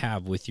have to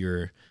have with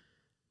your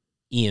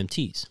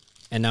EMTs.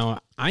 And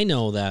now I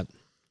know that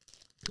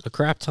a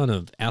crap ton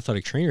of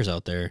athletic trainers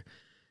out there,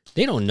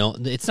 they don't know.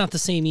 It's not the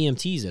same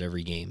EMTs at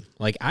every game.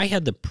 Like, I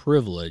had the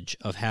privilege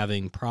of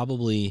having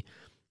probably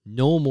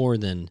no more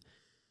than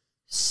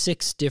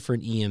 6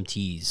 different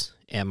EMTs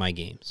at my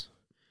games.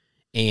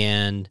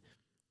 And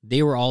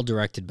they were all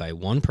directed by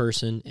one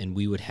person, and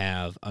we would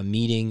have a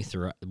meeting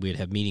we'd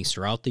have meetings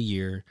throughout the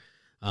year.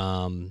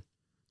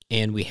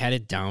 And we had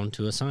it down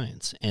to a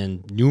science.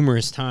 And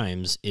numerous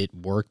times it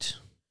worked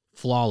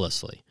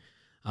flawlessly.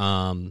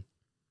 Not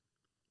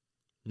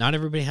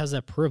everybody has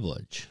that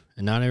privilege,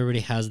 and not everybody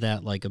has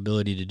that like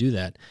ability to do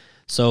that.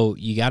 So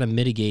you got to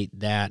mitigate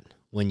that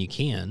when you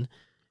can.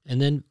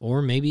 And then,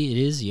 or maybe it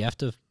is, you have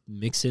to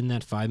mix in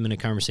that 5-minute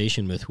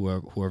conversation with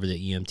whoever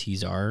the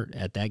EMTs are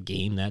at that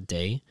game that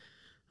day.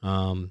 You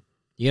got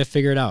to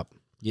figure it out.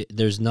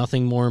 There's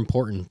nothing more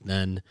important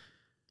than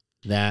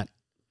that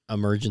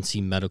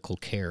emergency medical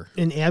care.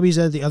 And Abby's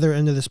at the other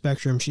end of the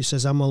spectrum. She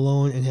says, I'm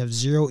alone and have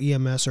 0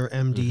 EMS or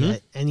MD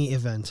at any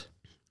event.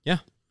 Yeah.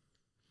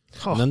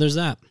 Oh. And then there's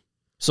that.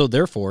 So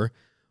therefore,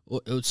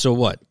 so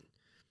what?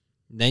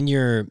 Then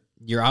you're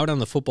out on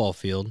the football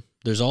field.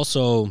 There's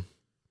also,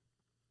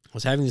 I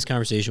was having this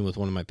conversation with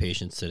one of my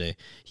patients today.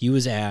 He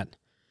was at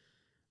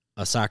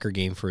a soccer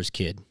game for his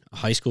kid, a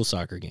high school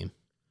soccer game.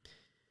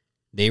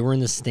 They were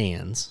in the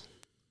stands.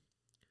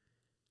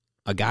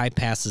 A guy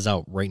passes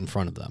out right in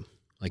front of them,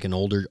 like an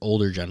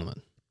older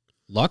gentleman.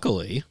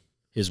 Luckily,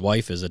 his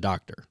wife is a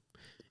doctor.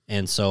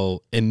 And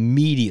so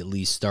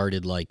immediately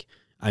started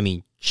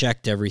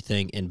checked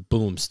everything and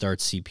boom,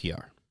 starts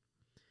CPR.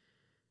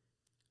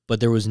 But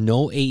there was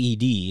no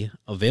AED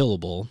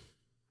available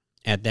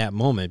at that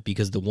moment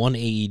because the one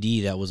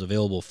AED that was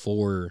available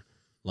for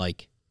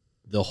like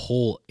the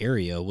whole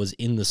area was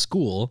in the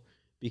school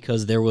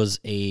because there was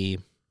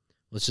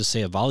let's just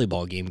say a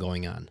volleyball game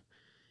going on.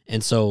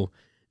 And so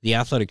the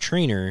athletic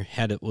trainer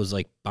was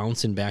like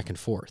bouncing back and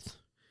forth.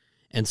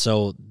 And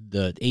so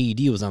the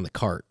AED was on the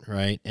cart,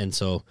 right? And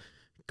so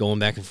going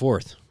back and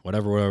forth,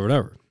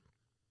 whatever.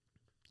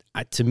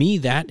 To me,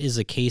 that is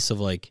a case of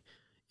like,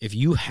 if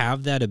you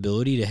have that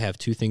ability to have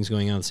 2 things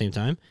going on at the same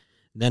time,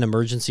 then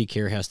emergency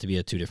care has to be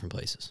at 2 different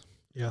places.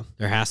 Yeah.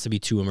 There has to be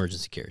 2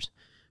 emergency cares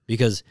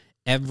because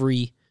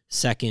every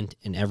second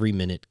and every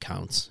minute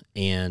counts.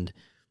 And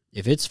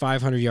if it's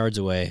 500 yards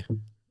away,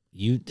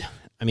 I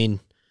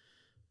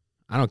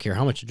don't care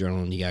how much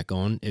adrenaline you got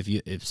going.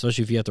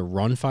 Especially if you have to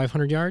run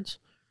 500 yards,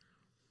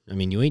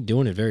 you ain't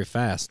doing it very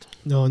fast.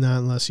 No, not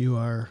unless you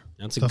are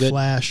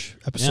Flash,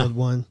 episode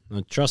 1.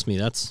 No, trust me,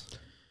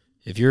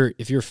 if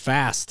you're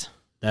fast,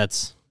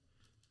 that's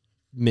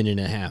minute and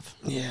a half.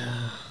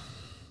 Yeah.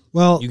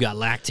 Well, you got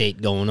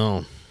lactate going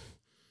on.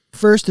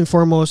 First and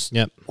foremost,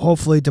 yep.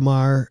 Hopefully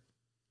Damar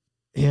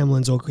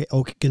Hamlin's going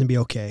to be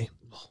okay.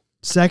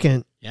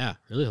 Second, yeah,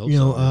 really hope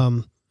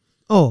so.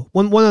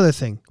 One other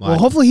thing. Why? Well,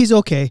 hopefully he's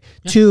okay.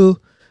 Yeah. 2,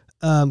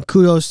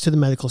 kudos to the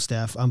medical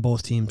staff on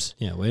both teams.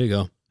 Yeah, way to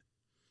go.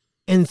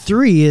 And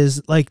 3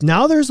 is like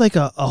now there's like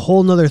a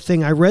whole nother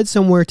thing. I read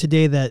somewhere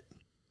today that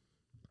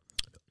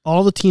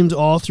all the teams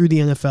all through the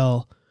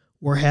NFL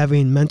were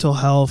having mental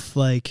health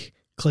like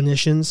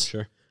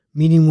clinicians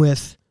meeting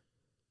with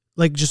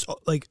just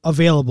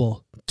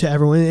available to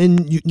everyone.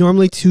 And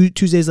normally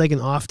Tuesday's like an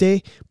off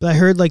day, but I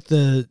heard like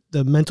the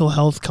mental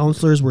health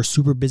counselors were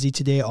super busy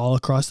today all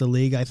across the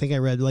league. I think I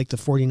read like the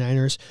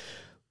 49ers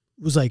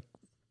was like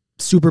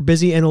super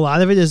busy, and a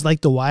lot of it is like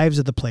the wives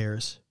of the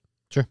players.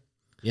 Sure.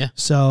 Yeah.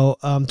 So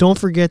don't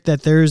forget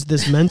that there's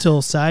this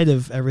mental side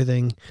of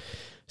everything.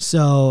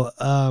 So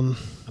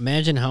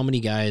imagine how many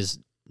guys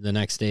the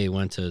next day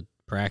went to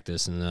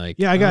practice and they're like,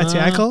 yeah, I got a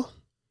tackle.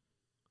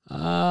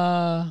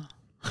 I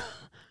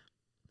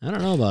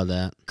don't know about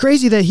that.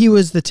 Crazy that he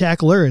was the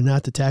tackler and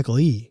not the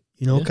tacklee,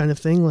 kind of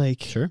thing.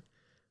 Like, sure.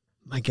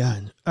 My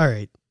God. All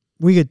right.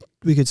 We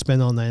could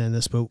spend all night on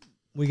this, but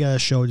we got a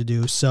show to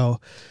do.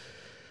 So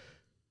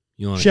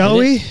shall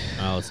we?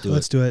 Let's do it.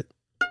 Let's do it.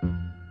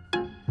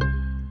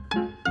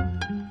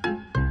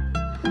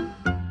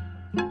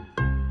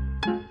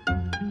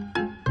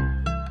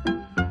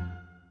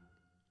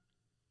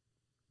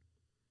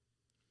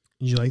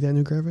 Did you like that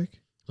new graphic?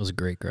 That was a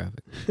great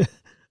graphic.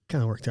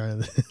 Kind of worked hard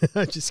on it.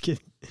 I'm just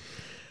kidding.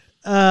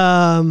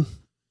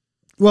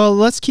 Well,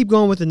 let's keep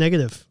going with the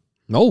negative.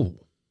 No.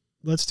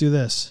 Let's do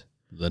this.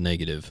 The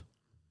negative.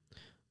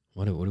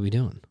 What are we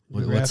doing?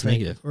 What's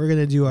negative? We're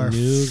going to do our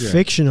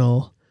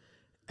fictional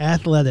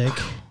athletic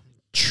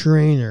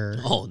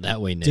trainer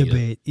that way negative.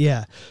 debate.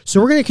 Yeah.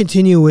 So we're going to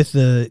continue with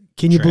the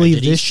can you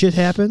believe this shit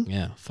happened?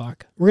 Yeah,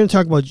 fuck. We're going to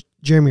talk about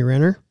Jeremy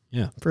Renner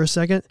for a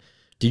second.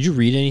 Did you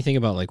read anything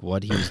about like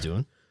what he was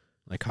doing?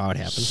 Like how it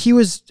happened? He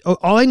was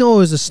all I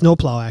know is a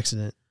snowplow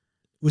accident.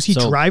 Was he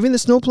driving the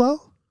snowplow?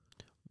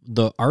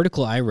 The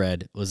article I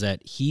read was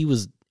that he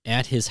was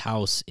at his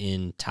house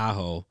in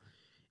Tahoe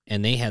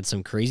and they had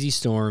some crazy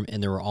storm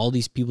and there were all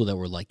these people that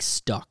were like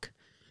stuck.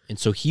 And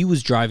so he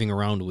was driving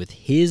around with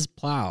his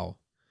plow,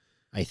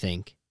 I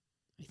think,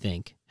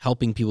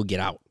 helping people get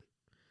out.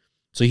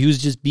 So he was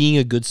just being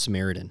a good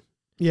Samaritan.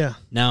 Yeah.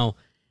 Now,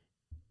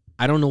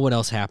 I don't know what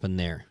else happened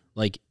there.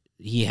 Like,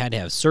 he had to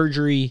have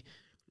surgery.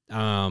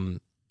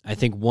 I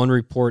think one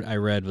report I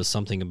read was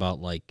something about,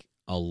 like,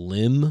 a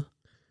limb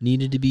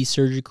needed to be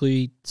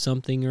surgically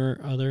something or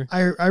other.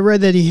 I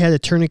read that he had a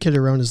tourniquet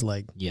around his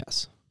leg.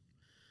 Yes.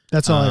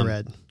 That's all I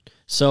read.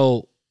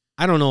 So,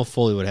 I don't know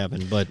fully what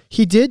happened, but...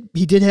 He did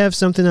have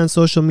something on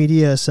social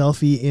media, a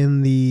selfie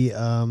in the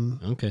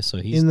okay, so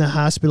he's... in the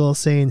hospital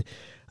saying,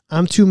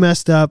 I'm too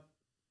messed up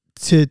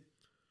to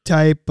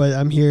type, but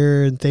I'm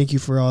here and thank you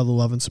for all the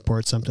love and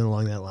support, something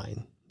along that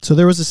line. So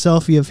there was a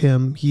selfie of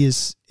him. He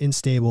is in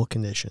stable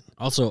condition.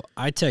 Also,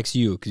 I text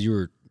you because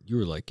you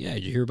were like, yeah,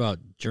 did you hear about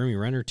Jeremy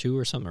Renner too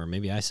or something? Or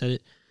maybe I said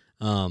it.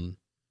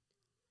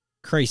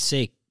 Christ's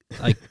sake,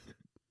 like,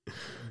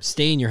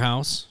 stay in your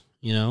house,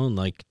 you know, and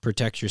like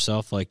protect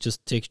yourself. Like,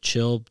 just take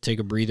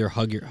a breather,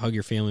 hug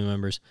your family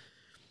members.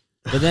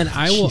 But then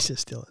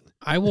Jesus, Dylan.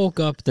 I woke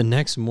up the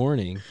next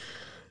morning,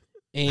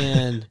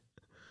 and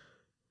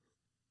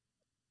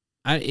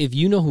if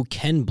you know who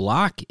Ken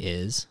Block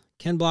is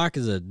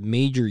a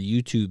major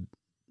YouTube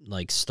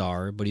like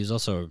star, but he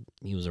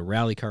was a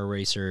rally car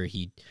racer.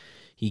 He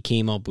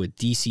came up with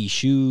DC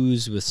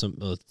shoes with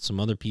some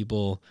other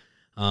people.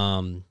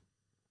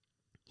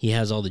 He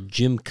has all the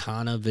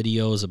Gymkhana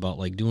videos about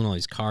like doing all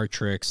these car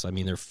tricks. I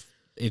mean,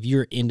 if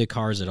you're into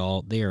cars at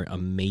all, they are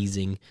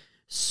amazing,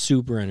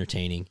 super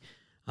entertaining.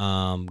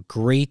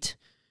 Great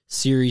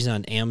series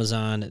on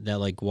Amazon that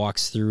like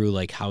walks through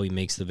like how he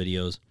makes the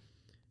videos.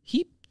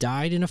 He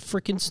died in a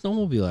freaking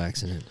snowmobile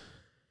accident.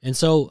 And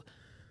so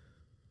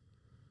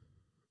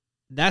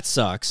that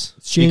sucks.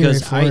 It's January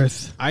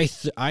because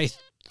 4th. I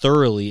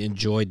thoroughly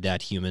enjoyed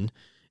that human,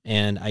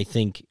 and I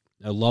think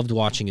I loved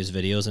watching his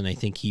videos, and I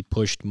think he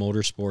pushed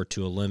motorsport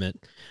to a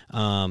limit.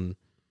 But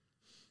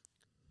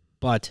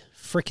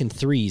freaking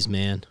threes,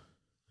 man.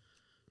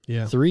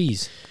 Yeah.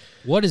 Threes.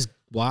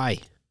 Why?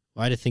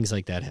 Why do things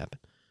like that happen?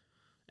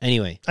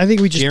 Anyway, I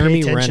think we just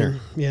Jeremy pay attention. Renner.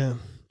 Yeah.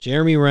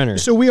 Jeremy Renner.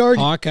 So we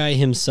already Hawkeye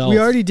himself. We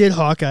already did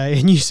Hawkeye,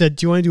 and you said,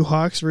 "Do you want to do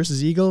Hawks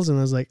versus Eagles?" And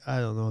I was like, "I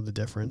don't know the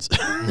difference."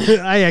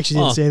 I actually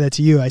didn't say that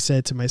to you. I said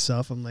it to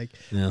myself. I'm like,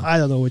 I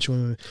don't know which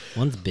one.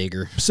 One's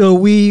bigger. So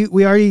we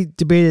already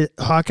debated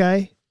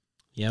Hawkeye.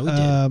 Yeah, we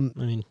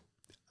did.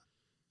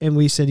 And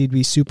we said he'd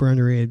be super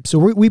underrated. So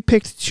we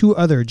picked two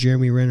other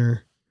Jeremy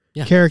Renner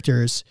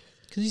characters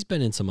because he's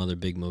been in some other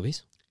big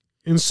movies.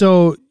 And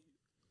so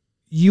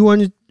you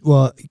wanted.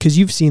 Well, because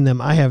you've seen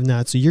them, I have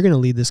not, so you're going to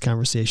lead this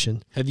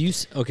conversation. Have you?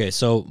 Okay,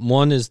 so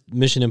one is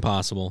Mission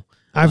Impossible.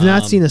 I've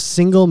not seen a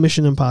single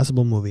Mission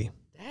Impossible movie.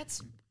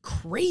 That's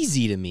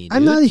crazy to me, dude.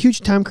 I'm not a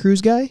huge Tom Cruise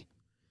guy.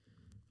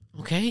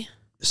 Okay.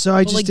 So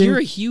I just you're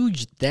a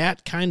huge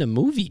that kind of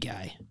movie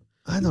guy.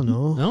 I don't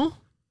know. No?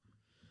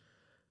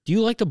 Do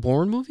you like the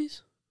Bourne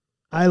movies?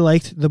 I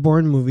liked the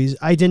Bourne movies.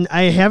 I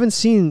haven't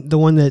seen the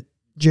one that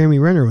Jeremy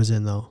Renner was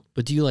in, though.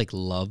 But do you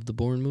love the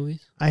Bourne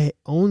movies? I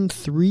own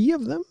 3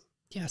 of them.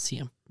 Yeah,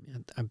 see,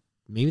 I'm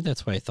maybe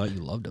that's why I thought you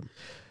loved them.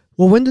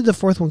 Well, when did the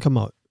 4th one come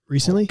out?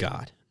 Recently? Oh,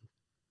 God.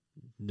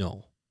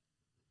 No.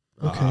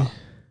 Okay.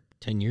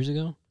 10 years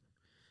ago?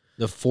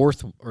 The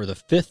 4th or the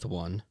 5th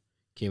one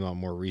came out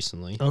more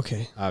recently.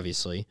 Okay.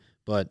 Obviously.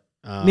 But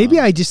maybe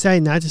I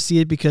decided not to see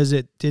it because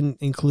it didn't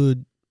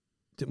include...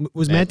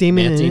 Was Matt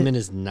Damon in it? Matt Damon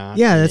is not.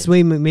 Yeah, that's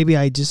why maybe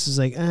I just was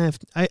like,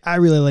 I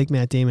really like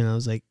Matt Damon. I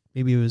was like,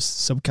 maybe it was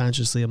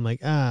subconsciously. I'm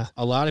like, A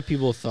lot of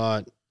people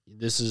thought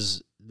this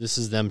is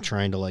them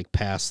trying to like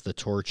pass the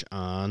torch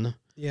on.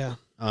 Yeah.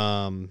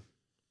 I'm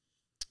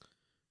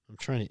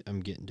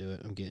getting to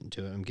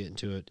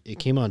it. It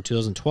came out in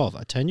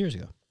 2012, 10 years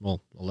ago.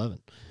 Well, 11.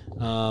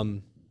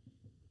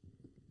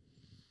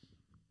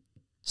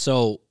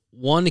 So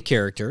one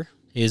character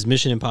is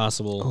Mission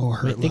Impossible. Oh,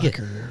 Hurt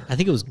Locker. I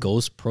think it was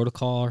Ghost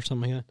Protocol or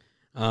something like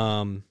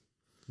that.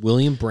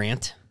 William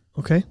Brandt.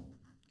 Okay.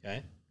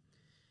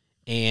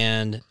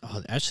 And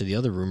actually, the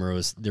other rumor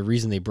was the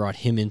reason they brought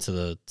him into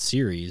the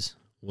series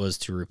was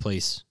to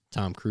replace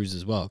Tom Cruise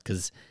as well.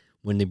 Because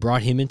when they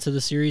brought him into the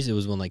series, it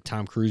was when like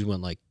Tom Cruise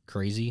went like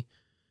crazy.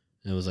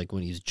 And it was like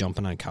when he was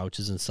jumping on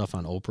couches and stuff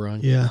on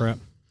Oprah and crap.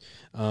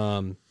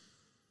 And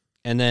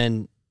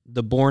then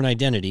the Bourne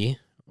Identity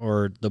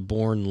or the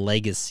Bourne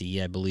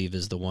Legacy, I believe,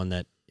 is the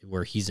one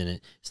where he's in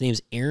it. His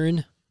name's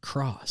Aaron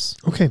Cross.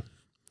 Okay.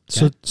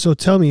 So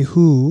tell me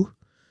who's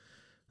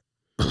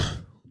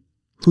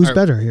right,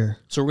 better here?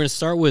 So we're going to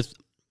start with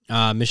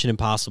Mission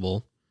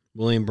Impossible,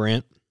 William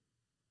Brandt.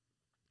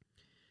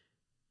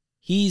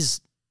 He's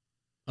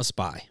a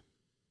spy,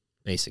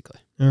 basically.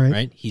 All right.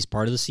 Right? He's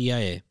part of the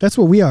CIA. That's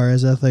what we are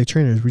as athletic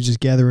trainers. We just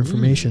gather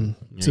information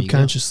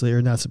subconsciously,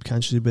 or not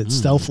subconsciously, but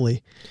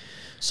stealthily.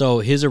 So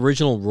his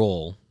original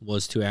role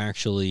was to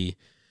actually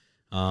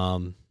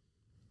kind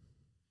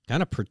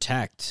of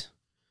protect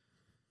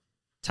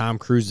Tom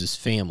Cruise's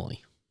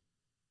family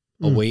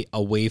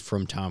away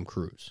from Tom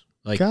Cruise.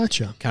 Like,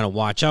 gotcha. Kind of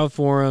watch out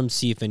for him,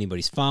 see if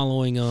anybody's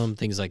following him,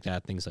 things like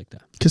that.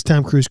 Because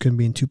Tom Cruise couldn't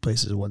be in 2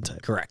 places at one time.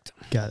 Correct.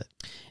 Got it.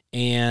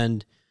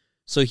 And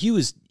so he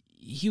was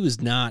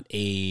not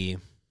a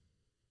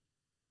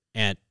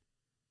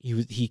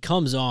he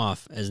comes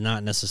off as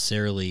not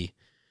necessarily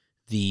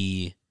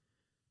the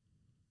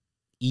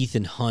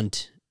Ethan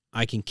Hunt,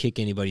 I can kick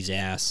anybody's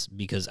ass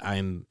because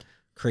I'm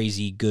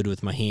crazy good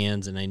with my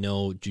hands and I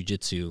know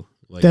jujitsu.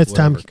 Like that's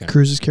Tom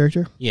Cruise's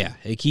character? Yeah.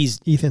 Like he's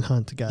Ethan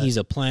Hunt, guy. He's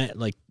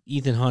like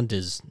Ethan Hunt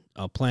is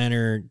a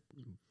planner,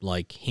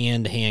 like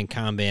hand-to-hand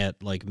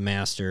combat, like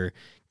master,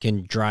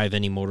 can drive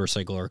any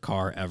motorcycle or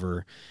car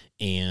ever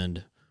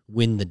and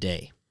win the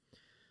day.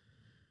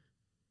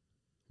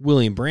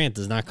 William Brandt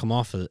does not come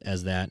off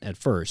as that at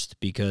first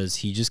because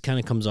he just kind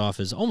of comes off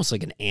as almost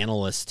like an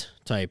analyst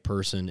type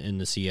person in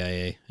the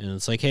CIA. And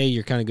it's like, hey,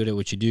 you're kind of good at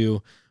what you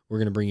do. We're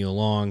going to bring you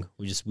along.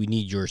 We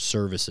need your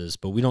services,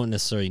 but we don't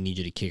necessarily need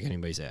you to kick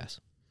anybody's ass.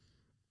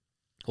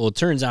 Well, it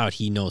turns out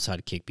he knows how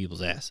to kick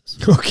people's asses.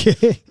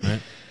 Okay.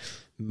 Right?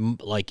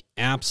 Like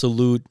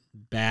absolute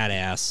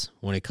badass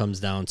when it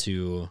comes down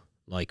to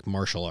like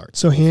martial arts.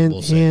 So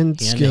hand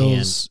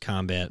skills,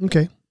 combat.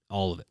 Okay.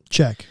 All of it.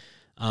 Check.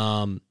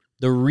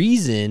 The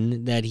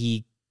reason that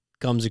he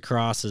comes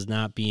across as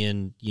not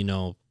being,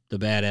 the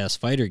badass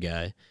fighter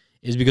guy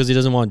is because he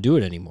doesn't want to do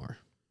it anymore.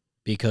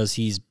 Because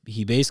he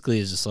basically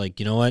is just like,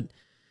 you know what?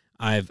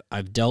 I've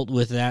dealt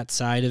with that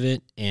side of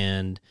it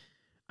and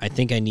I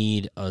think I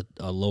need a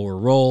lower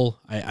role.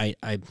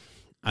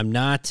 I'm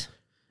not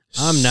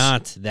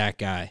that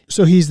guy.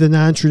 So he's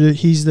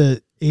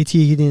the AT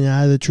getting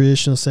out of the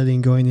traditional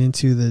setting going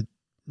into the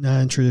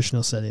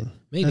non-traditional setting.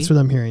 Maybe. That's what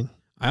I'm hearing.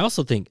 I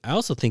also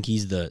think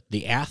he's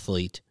the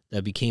athlete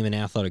that became an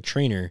athletic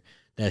trainer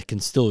that can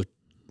still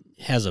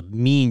has a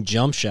mean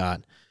jump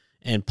shot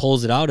and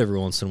pulls it out every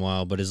once in a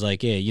while, but is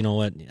like, hey, you know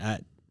what?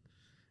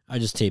 I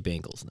just tape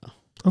ankles now.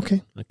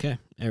 Okay.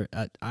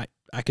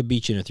 I could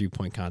beat you in a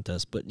 3-point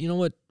contest, but you know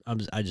what?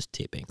 I just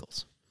tape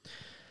ankles.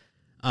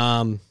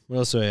 What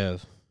else do I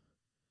have?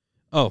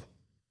 Oh.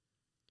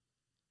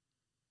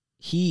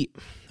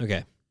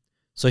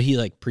 So he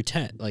like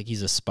pretend like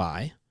he's a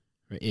spy.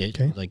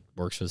 It like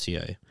works for the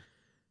CIA.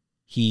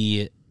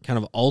 He kind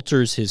of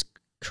alters his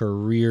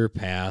career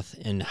path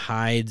and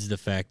hides the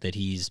fact that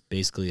he's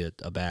basically a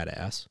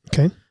badass.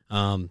 Okay.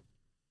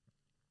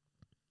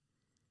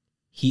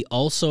 He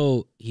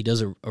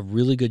does a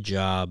really good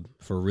job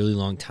for a really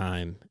long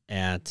time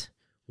at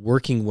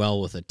working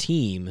well with a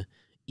team,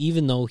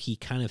 even though he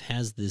kind of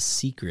has this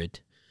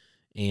secret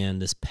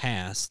and this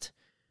past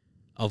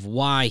of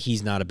why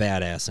he's not a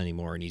badass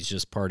anymore and he's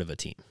just part of a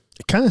team.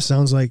 It kind of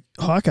sounds like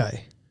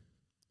Hawkeye.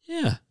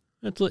 Yeah,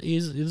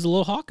 he's a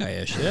little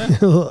Hawkeye-ish.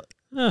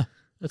 Yeah,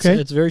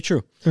 it's very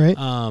true. All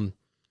right.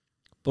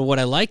 But what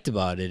I liked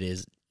about it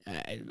is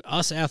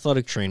us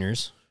athletic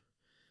trainers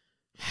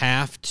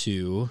have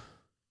to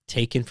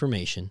take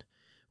information.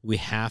 We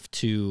have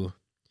to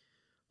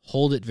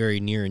hold it very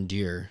near and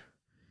dear,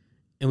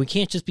 and we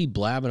can't just be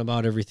blabbing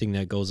about everything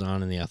that goes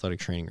on in the athletic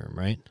training room,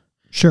 right?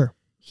 Sure.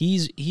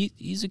 He's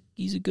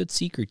a good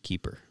secret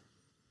keeper.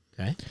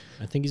 Okay,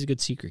 I think he's a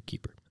good secret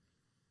keeper.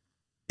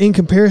 In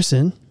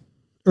comparison,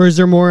 or is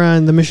there more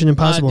on the Mission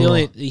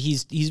Impossible?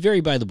 He's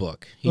very by the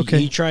book.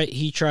 He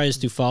tries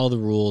to follow the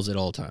rules at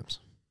all times.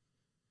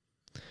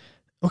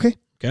 Okay.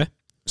 Okay.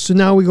 So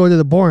now we go to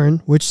the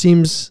Bourne, which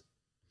seems,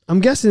 I'm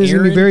guessing, is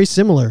going to be very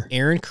similar.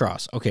 Aaron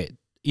Cross. Okay,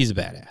 he's a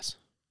badass,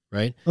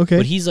 right? Okay.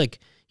 But he's like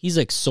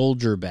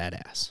soldier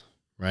badass,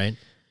 right?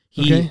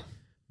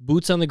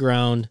 Boots on the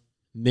ground,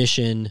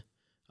 mission,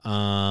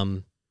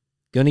 gonna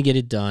get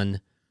it done.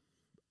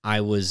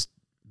 I was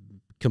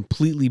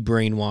completely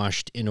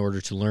brainwashed in order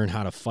to learn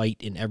how to fight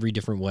in every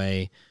different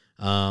way.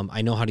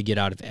 I know how to get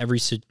out of every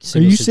single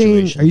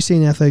situation. Are you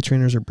saying athletic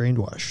trainers are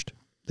brainwashed?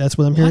 That's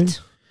what I'm hearing?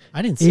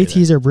 I didn't say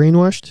ATs are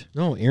brainwashed?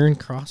 No, Aaron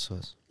Cross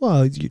was.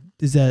 Well,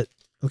 is that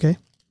okay?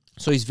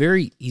 So he's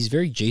very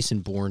Jason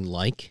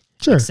Bourne-like,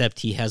 sure, except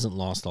he hasn't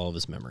lost all of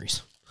his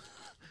memories.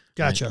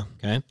 Gotcha.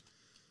 Right? Okay.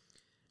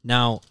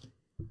 Now,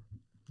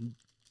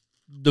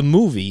 the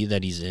movie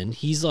that he's in,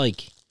 he's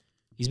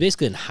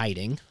basically in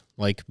hiding,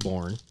 like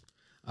Bourne.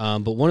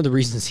 But one of the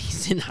reasons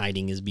he's in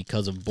hiding is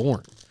because of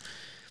Bourne.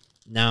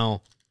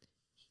 Now,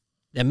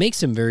 that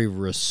makes him very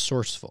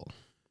resourceful.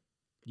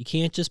 You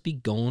can't just be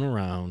going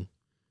around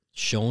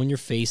showing your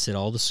face at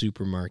all the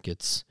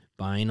supermarkets,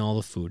 buying all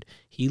the food.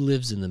 He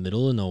lives in the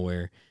middle of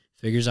nowhere,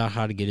 figures out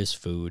how to get his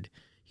food.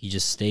 He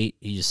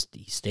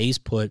stays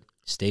put,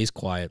 stays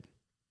quiet.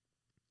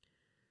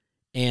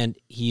 And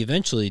he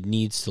eventually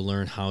needs to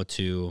learn how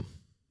to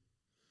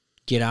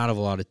get out of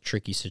a lot of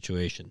tricky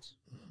situations.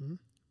 Mm-hmm.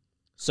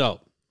 So,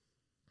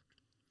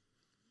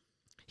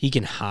 he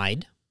can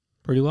hide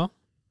pretty well.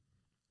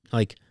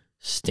 Like,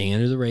 stay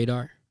under the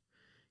radar.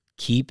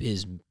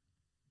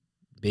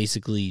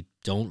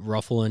 Don't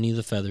ruffle any of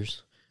the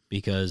feathers,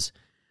 because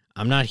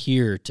I'm not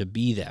here to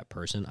be that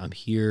person. I'm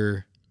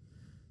here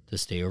to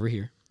stay over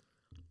here.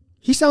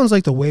 He sounds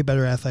like the way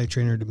better athletic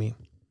trainer to me.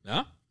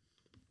 Yeah?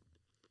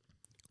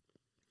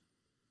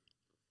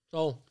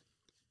 So,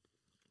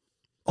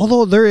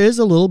 although there is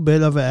a little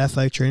bit of an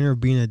athletic trainer of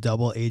being a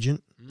double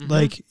agent. Mm-hmm.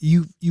 Like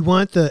you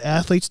want the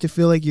athletes to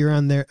feel like you're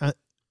on their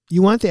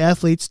you want the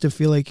athletes to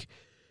feel like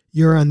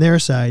you're on their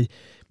side,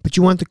 but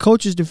you want the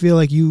coaches to feel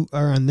like you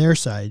are on their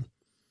side.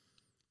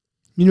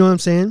 You know what I'm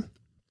saying?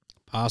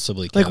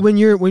 Possibly. Like Kev.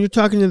 when you're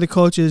talking to the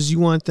coaches, you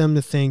want them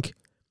to think,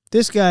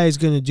 this guy is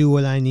going to do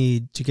what I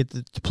need to get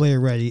the player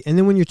ready. And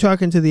then when you're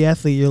talking to the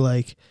athlete, you're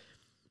like,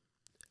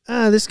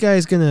 this guy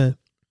is going to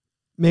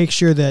make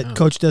sure that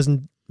coach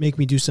doesn't make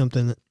me do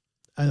something that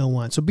I don't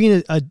want. So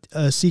being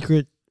a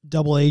secret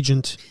double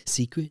agent.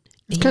 Secret.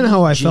 It's kind of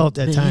how I felt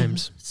at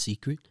times.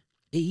 Secret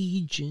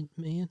agent,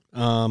 man.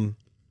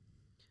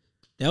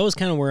 That was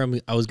kind of where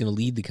I was going to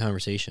lead the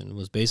conversation.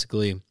 Was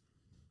basically,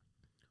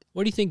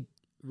 what do you think?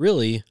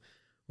 Really,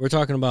 we're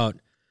talking about.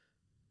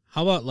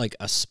 How about like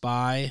a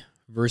spy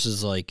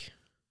versus like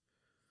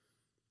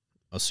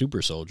a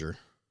super soldier?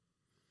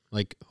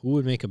 Like, who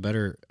would make a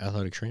better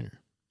athletic trainer?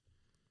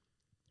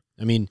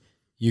 I mean,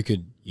 you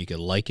could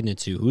liken it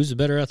to who's a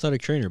better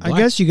athletic trainer. I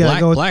guess you gotta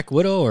go with Black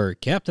Widow or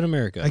Captain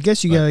America. I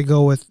guess you gotta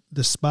go with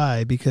the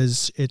spy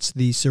because it's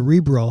the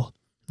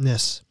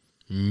cerebralness.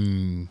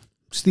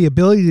 It's the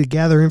ability to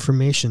gather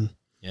information.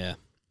 Yeah.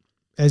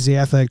 As the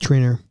athletic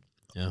trainer.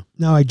 Yeah.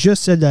 Now I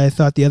just said that I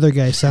thought the other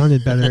guy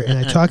sounded better, and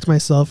I talked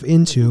myself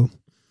into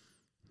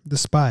the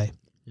spy.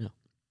 Yeah.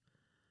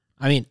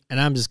 I mean, and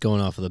I'm just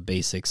going off of the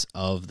basics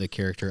of the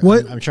character.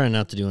 What, I'm trying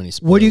not to do any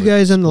spoilers. What do you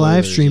guys on the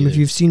live stream, if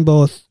you've seen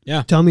both,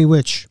 tell me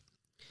which.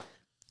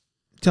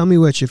 Tell me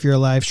which, if you're a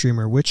live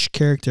streamer, which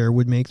character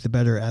would make the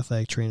better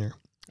athletic trainer?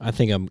 I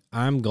think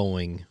I'm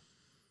going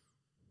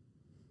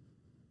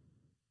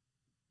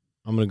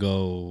to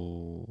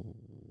go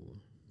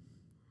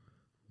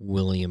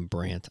William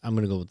Brandt. I'm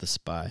going to go with the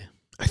spy.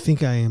 I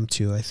think I am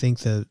too. I think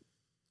the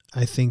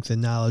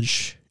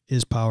knowledge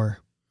is power.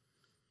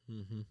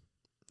 Mm-hmm.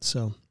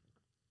 So,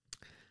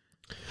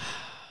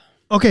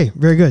 okay,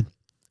 very good.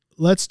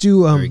 Let's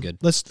do. Very good.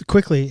 Let's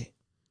quickly.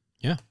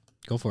 Yeah,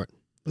 go for it.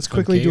 Let's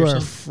quickly do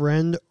our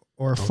friend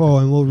or foe,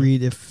 and we'll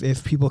read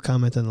if people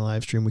comment on the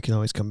live stream. We can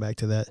always come back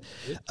to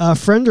that.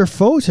 Friend or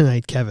foe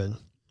tonight, Kevin?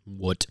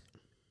 What?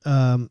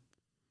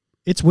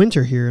 It's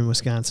winter here in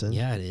Wisconsin.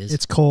 Yeah, it is.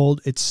 It's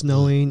cold. It's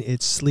snowing.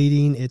 It's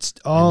sleeting. It's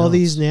all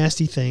these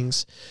nasty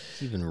things.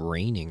 It's even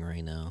raining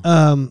right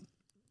now.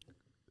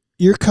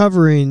 You're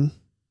covering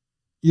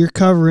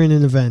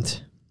an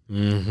event.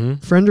 Mm-hmm.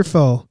 Friend or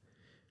foe?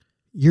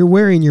 You're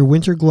wearing your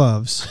winter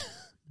gloves,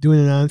 doing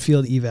an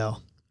on-field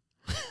eval.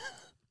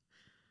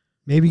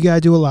 Maybe you gotta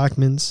do a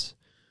Lockman's.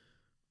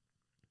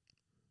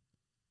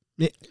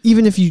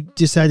 Even if you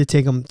decide to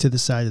take them to the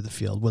side of the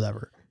field,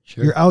 whatever.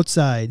 Sure. You're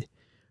outside.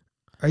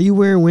 Are you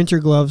wearing winter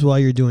gloves while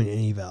you're doing an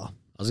eval?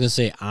 I was going to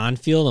say on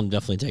field, I'm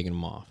definitely taking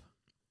them off.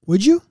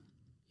 Would you?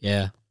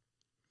 Yeah.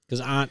 Because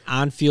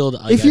on field,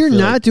 like, if you're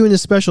not doing a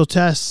special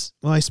test,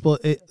 well, I suppose,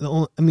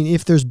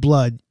 if there's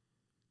blood,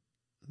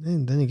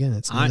 then again,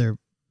 it's another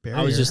barrier.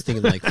 I was just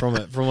thinking, like, from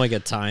a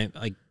time,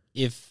 like,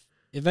 if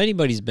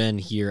anybody's been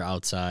here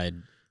outside,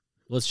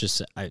 let's just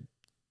say,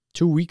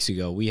 2 weeks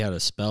ago, we had a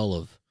spell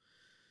of,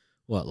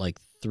 like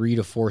 3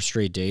 to 4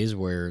 straight days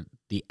where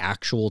the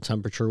actual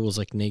temperature was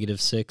like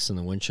 -6 and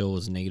the wind chill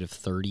was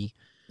 -30.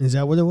 Is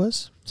that what it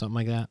was? Something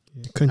like that.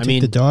 Couldn't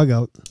take the dog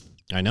out.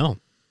 I know.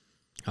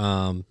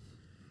 And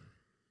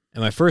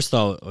my first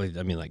thought,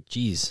 like,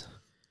 geez,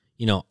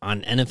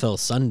 on NFL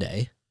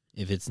Sunday,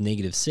 if it's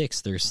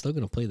 -6, they're still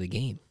going to play the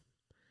game.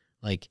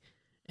 Like,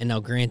 and now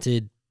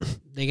granted,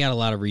 they got a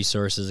lot of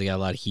resources. They got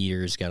a lot of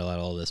heaters, got a lot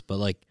of all this, but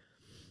like,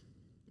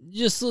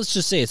 let's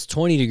just say it's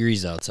 20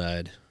 degrees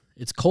outside.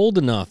 It's cold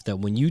enough that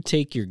when you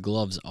take your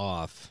gloves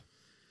off,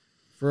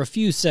 for a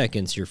few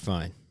seconds, you're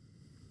fine.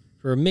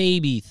 For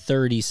maybe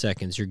 30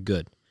 seconds, you're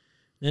good.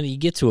 Then you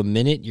get to a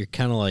minute, you're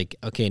kind of like,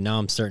 okay, now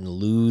I'm starting to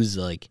lose.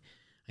 Like,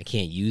 I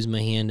can't use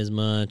my hand as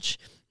much.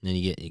 And then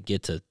you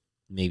get to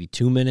maybe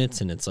 2 minutes,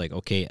 and it's like,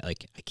 okay,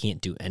 like I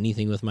can't do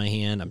anything with my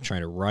hand. I'm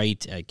trying to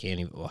write. I can't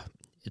even. Well,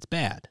 it's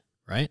bad,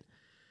 right?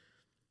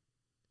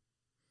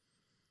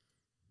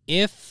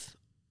 If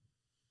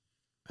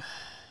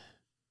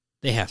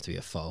they have to be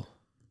a foe.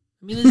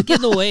 I mean, they just get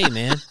in the way,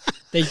 man.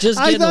 They just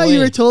get in the way. I thought you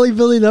were totally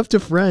building up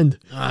to friend.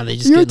 They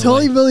just you were get in the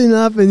totally way. building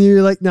up, and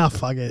you're like, nah,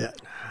 fuck it.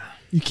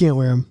 You can't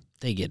wear them.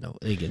 They get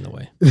in the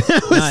way.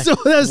 that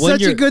was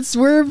such a good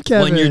swerve,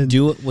 Kevin.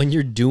 When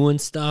you're doing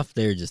stuff,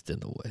 they're just in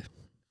the way.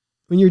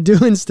 When you're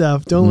doing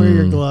stuff, don't wear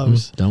your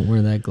gloves. Don't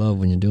wear that glove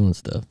when you're doing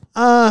stuff.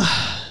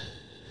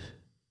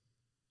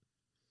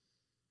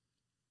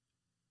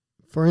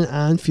 For an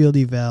on-field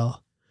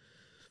eval,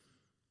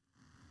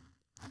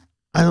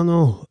 I don't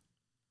know.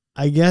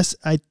 I guess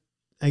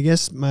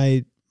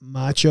my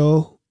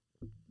macho-ism,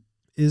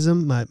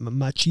 my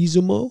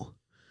machismo.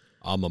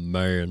 I'm a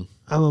man.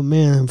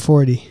 I'm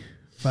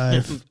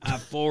 45. I'm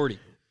 40.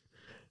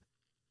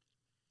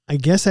 I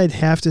guess I'd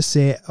have to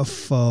say a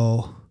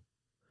foe.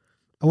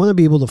 I want to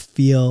be able to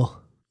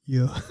feel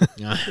you.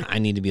 I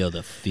need to be able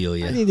to feel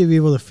you. I need to be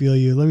able to feel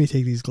you. Let me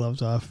take these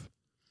gloves off.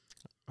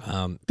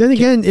 Then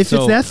again, if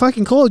it's that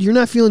fucking cold, you're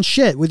not feeling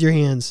shit with your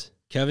hands.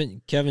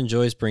 Kevin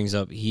Joyce brings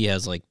up he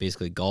has like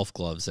basically golf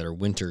gloves that are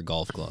winter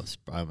golf gloves.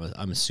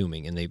 I'm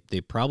assuming, and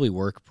they probably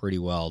work pretty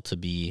well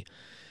to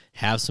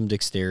have some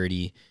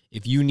dexterity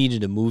if you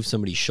needed to move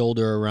somebody's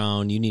shoulder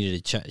around, you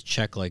needed to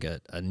check like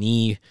a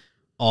knee,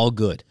 all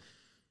good.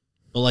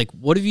 But like,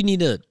 what if you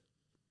need to,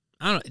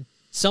 I don't know,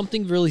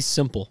 something really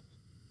simple.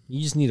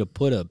 You just need to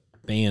put a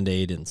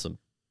Band-Aid and some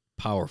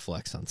Power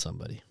Flex on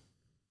somebody.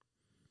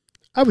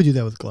 I would do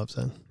that with gloves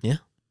on. Yeah.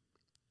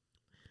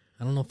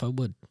 I don't know if I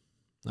would.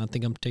 I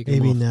think I'm taking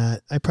Maybe them off.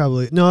 not. I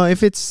probably no.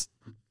 If it's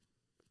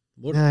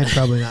nah,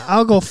 probably not.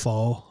 I'll go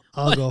faux.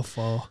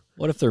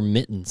 What if they're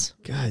mittens?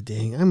 God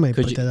dang, I might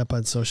put that up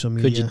on social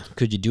media.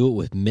 Could you do it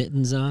with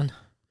mittens on?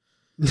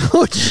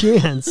 No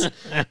chance.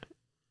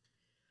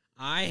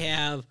 I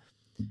have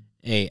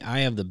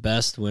the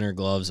best winter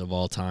gloves of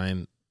all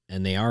time,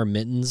 and they are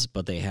mittens,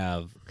 but they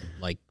have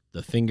like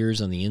the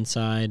fingers on the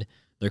inside.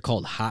 They're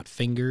called Hot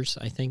Fingers,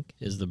 I think,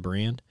 is the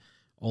brand.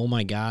 Oh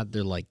my God,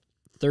 they're like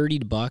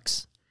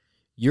 $30.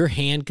 Your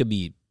hand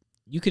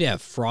you could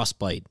have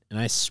frostbite, and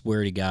I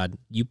swear to God,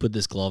 you put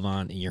this glove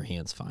on and your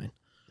hand's fine.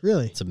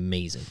 Really? It's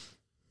amazing.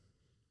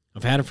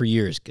 I've had them for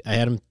years. I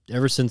had them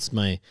ever since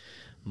my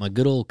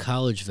good old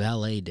college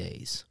valet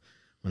days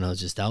when I was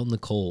just out in the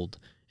cold,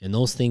 and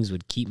those things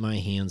would keep my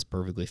hands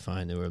perfectly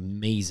fine. They were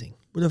amazing.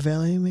 Would a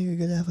valet make a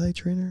good athletic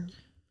trainer?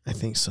 I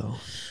think so.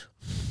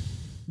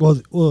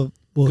 Well,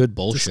 good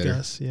bullshitter.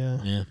 Discuss,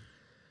 yeah.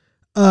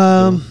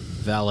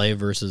 Valet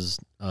versus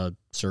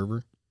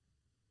server.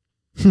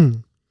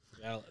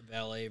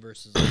 Valet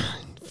versus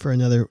for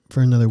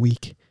another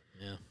week.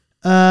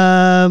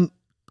 Yeah.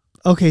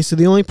 Okay, so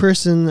the only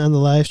person on the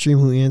live stream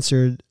who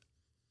answered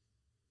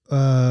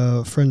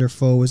friend or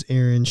foe was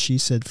Erin. She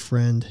said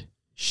friend.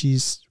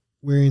 She's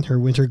wearing her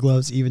winter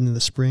gloves even in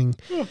the spring.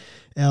 Yeah.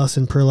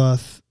 Allison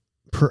Perloth,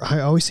 I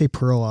always say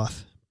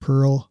Perloth.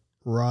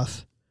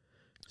 Roth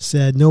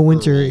said no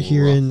winter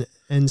here in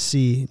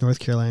NC, North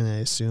Carolina, I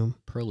assume.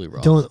 Pearly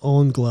Roth. Don't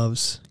own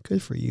gloves.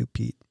 Good for you,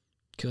 Pete.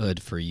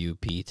 Good for you,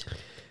 Pete.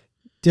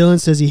 Dylan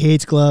says he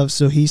hates gloves,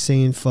 so he's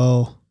saying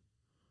faux.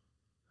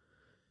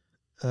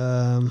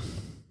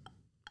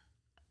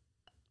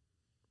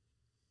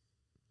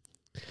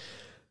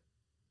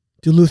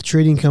 Duluth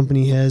Trading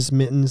Company has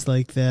mittens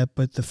like that,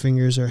 but the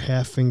fingers are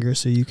half fingers,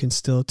 so you can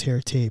still tear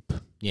tape.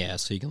 Yeah,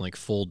 so you can like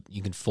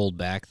fold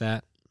back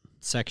that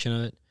section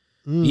of it.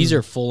 These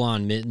are full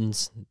on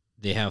mittens.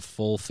 They have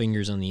full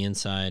fingers on the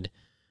inside.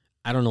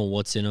 I don't know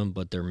what's in them,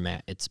 but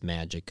it's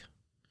magic,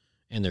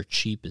 and they're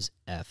cheap as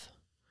F.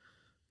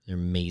 They're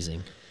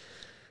amazing.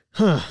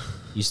 Huh?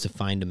 Used to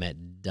find them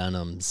at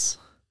Dunham's.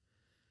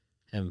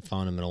 Haven't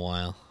found them in a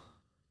while.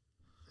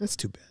 That's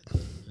too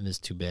bad. It is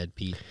too bad,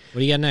 Pete. What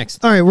do you got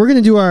next? All right, we're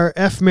gonna do our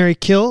F, Marry,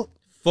 Kill.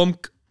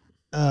 Funk.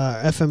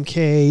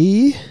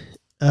 FMK.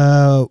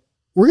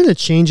 We're gonna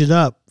change it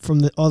up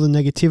from all the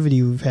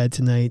negativity we've had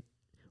tonight.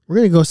 We're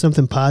gonna go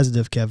something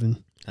positive,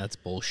 Kevin. That's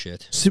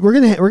bullshit. So we're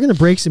gonna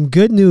break some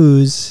good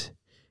news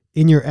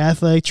in your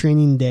athletic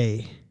training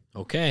day.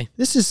 Okay.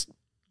 This is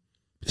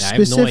I have no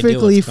idea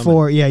specifically what's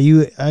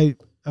coming.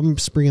 I'm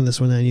springing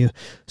this one on you.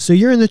 So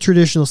you're in the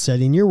traditional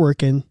setting. You're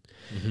working,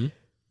 and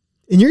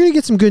you're gonna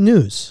get some good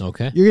news.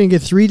 Okay. You're gonna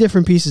get 3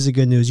 different pieces of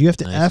good news. You have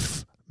to Nice.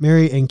 F,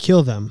 marry, and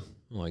kill them.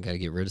 Oh, I got to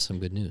get rid of some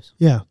good news.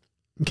 Yeah.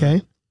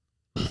 Okay.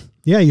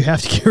 Yeah, you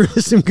have to get rid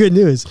of some good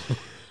news.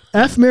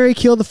 F, marry,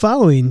 kill the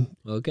following.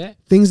 Okay.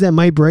 Things that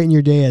might brighten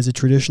your day as a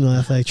traditional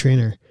athletic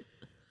trainer.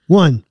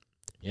 1,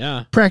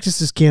 Yeah.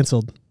 practice is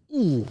canceled.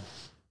 Ooh.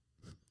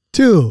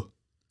 2,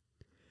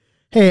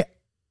 hey,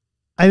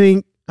 I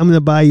think I'm going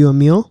to buy you a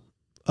meal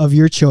of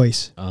your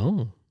choice.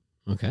 Oh.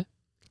 Okay.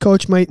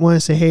 Coach might want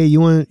to say, hey, you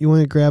want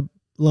to grab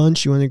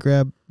lunch? You want to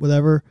grab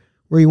whatever?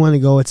 Where you want to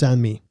go, it's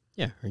on me.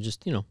 Yeah. Or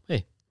just,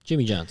 hey,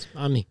 Jimmy John's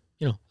on me.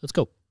 Let's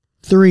go.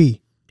 3,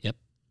 Yep.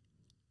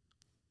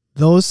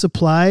 those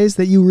supplies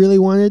that you really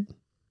wanted,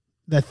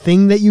 that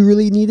thing that you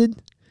really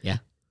needed. Yeah.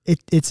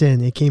 It's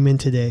in. It came in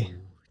today.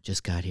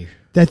 Just got here.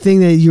 That thing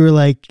that you were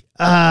like,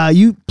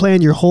 you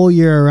planned your whole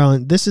year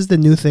around. This is the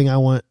new thing I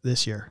want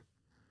this year.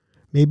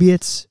 Maybe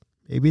it's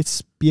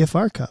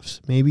BFR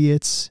cuffs. Maybe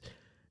it's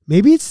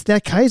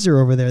that Kaiser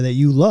over there that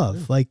you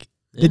love. Like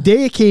the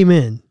day it came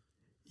in,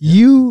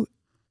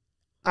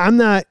 I'm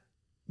not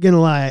gonna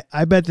lie.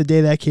 I bet the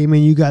day that came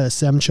in, you got a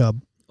Sem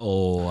Chub.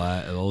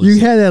 Oh, you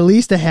had at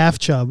least a half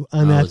chub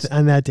on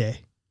that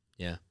day.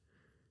 Yeah,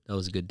 that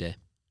was a good day.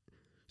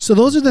 So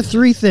those are the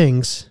 3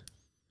 things.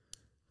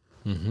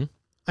 Mm-hmm.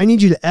 I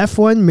need you to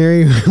F1,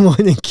 marry 1,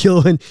 and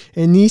kill 1.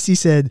 And Nisi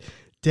said,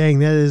 dang,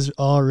 that is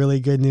all really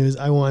good news.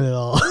 I want it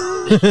all.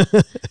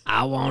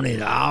 I want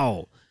it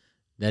all.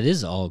 That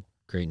is all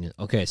great news.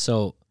 Okay,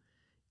 so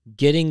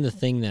getting the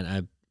thing that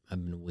I've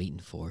been waiting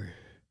for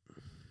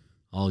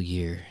all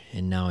year,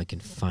 and now I can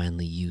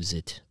finally use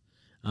it.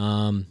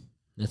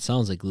 That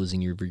sounds like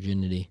losing your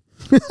virginity.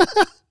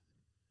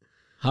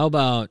 How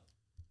about,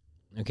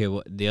 okay,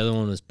 the other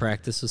one was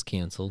practice was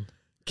canceled.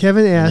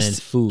 Kevin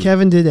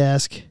did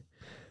ask,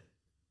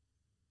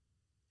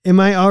 am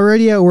I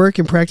already at work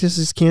and practice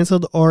is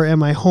canceled, or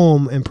am I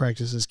home and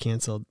practice is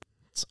canceled?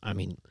 It's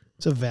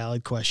a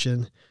valid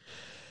question.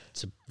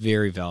 It's a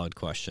very valid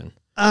question.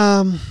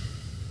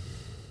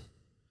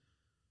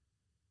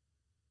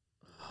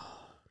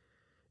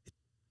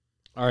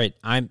 All right,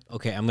 I'm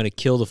gonna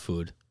kill the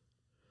food.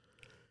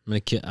 I'm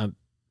gonna kill.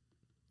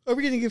 Are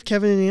we going to give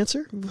Kevin an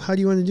answer? How do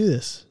you want to do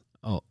this?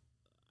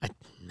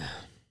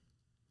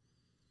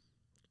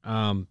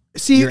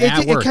 See,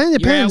 it kind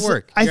of depends. You're at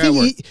work. I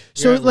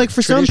think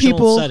for some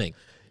people, setting.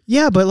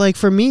 yeah, but like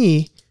for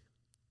me,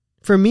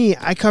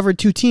 I covered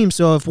 2 teams.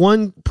 So if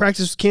one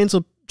practice was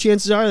canceled,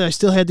 chances are that I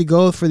still had to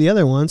go for the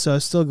other one. So I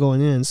was still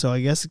going in. So I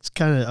guess it's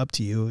kind of up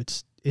to you.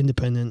 It's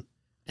independent.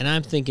 And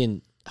I'm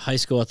thinking high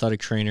school athletic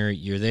trainer,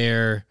 you're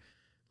there,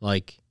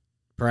 like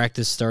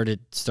practice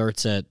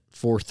starts at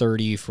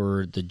 4:30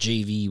 for the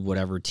JV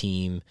whatever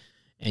team,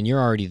 and you're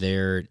already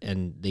there,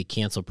 and they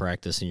cancel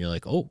practice, and you're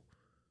like, oh,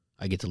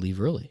 I get to leave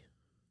early.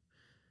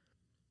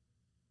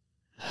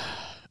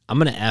 I'm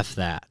gonna F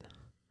that.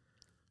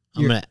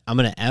 I'm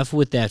gonna F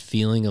with that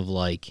feeling of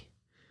like,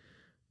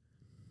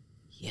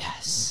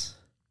 yes,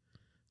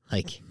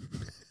 like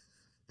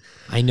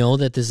I know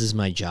that this is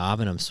my job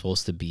and I'm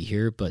supposed to be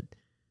here, but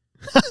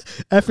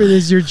effort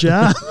is your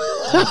job.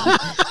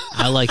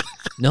 I like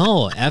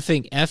no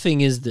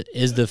effing is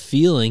the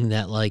feeling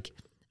that like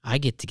I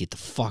get to get the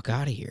fuck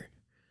out of here.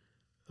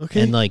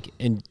 Okay.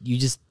 And you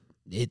just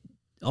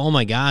oh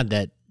my God,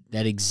 that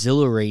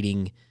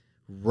exhilarating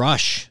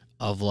rush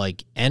of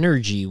like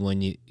energy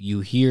when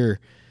you hear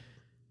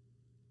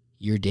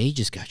your day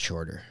just got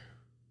shorter.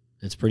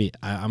 It's pretty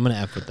I'm gonna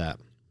F with that.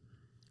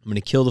 I'm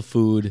gonna kill the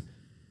food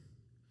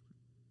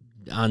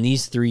on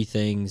these 3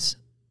 things.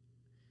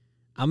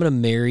 I'm going to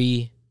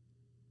marry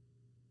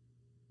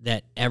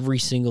that every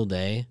single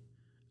day.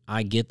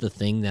 I get the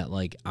thing that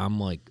like, I'm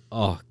like,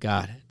 oh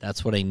God,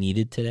 that's what I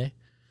needed today.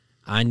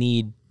 I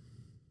need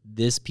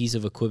this piece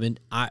of equipment.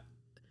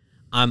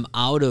 I'm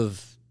out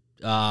of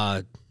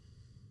 1.5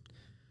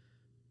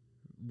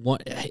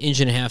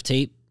 inch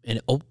tape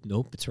and oh,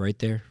 nope, it's right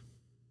there.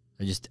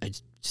 I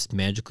just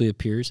magically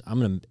appears. I'm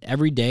going to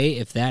every day.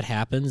 If that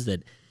happens,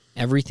 that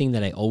everything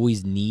that I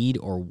always need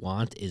or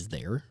want is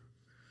there.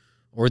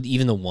 Or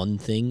even the one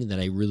thing that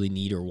I really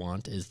need or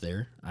want is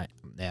there. I'm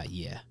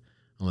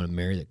going to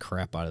marry the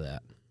crap out of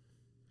that.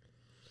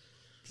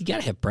 You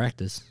got to have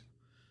practice.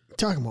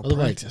 Talking about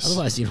practice.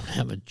 Otherwise, you don't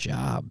have a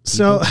job. People.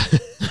 So,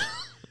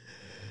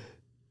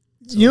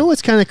 you know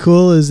what's kind of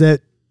cool is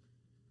that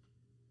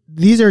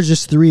these are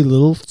just 3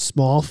 little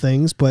small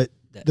things, but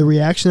the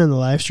reaction on the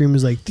live stream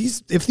is like,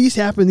 if these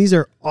happen, these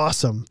are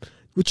awesome,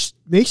 which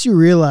makes you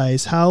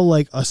realize how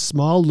like a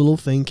small little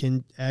thing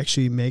can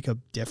actually make a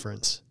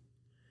difference.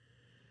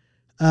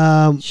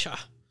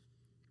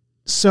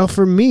 So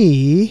for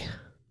me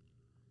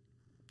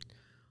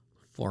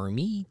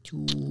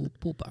to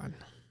poop on.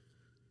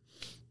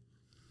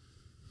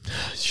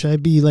 Should I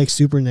be like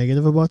super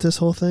negative about this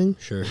whole thing?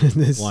 Sure.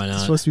 Why not?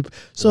 Supposed to be,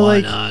 so why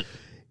like, not?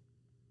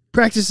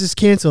 Practice is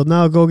canceled.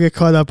 Now go get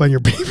caught up on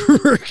your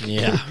paperwork.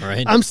 Yeah,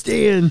 right. I'm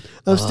staying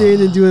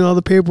and doing all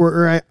the paperwork,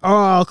 or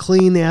I'll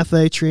clean the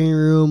athletic training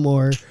room,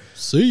 or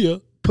see ya.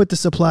 Put the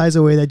supplies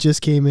away that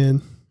just came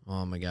in.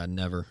 Oh my God,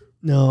 never.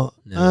 No.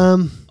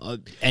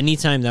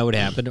 Anytime that would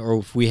happen, or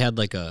if we had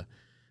like a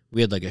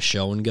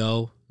show and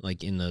go,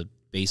 like in the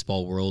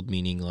baseball world,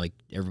 meaning like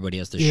everybody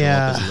has to show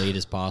up as late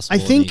as possible.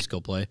 And they just go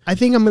play. I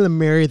think I'm going to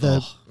marry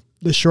the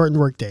shortened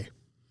work day.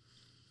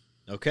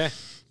 Okay.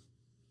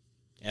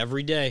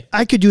 Every day.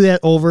 I could do that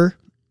over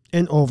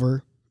and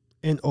over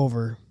and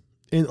over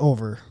and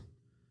over.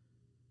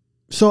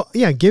 So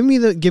yeah, give me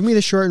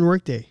the shortened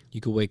work day.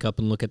 You could wake up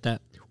and look at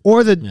that.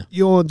 Or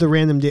the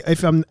random day.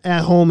 If I'm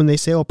at home and they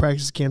say, "Oh,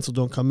 practice is canceled,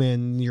 don't come in,"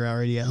 and you're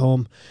already at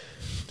home.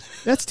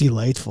 That's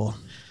delightful.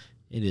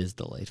 It is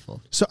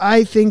delightful. So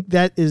I think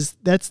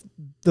that's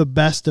the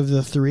best of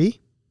the 3.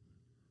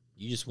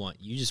 You just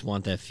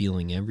want that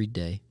feeling every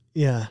day.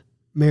 Yeah,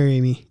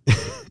 marry me.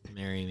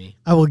 Marry me.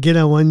 I will get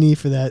on one knee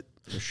for that.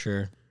 For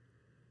sure.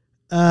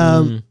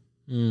 I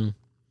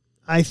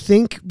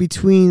think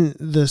between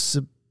the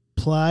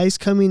supplies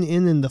coming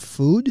in and the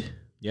food.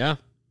 Yeah.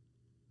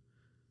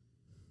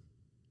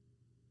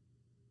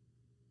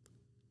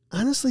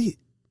 Honestly,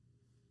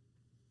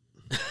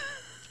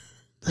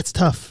 that's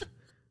tough.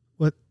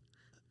 What?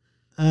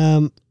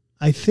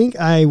 I think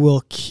I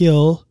will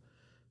kill.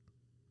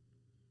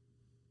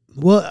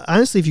 Well,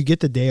 honestly, if you get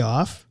the day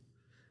off,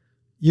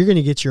 you're going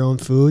to get your own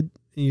food.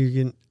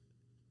 I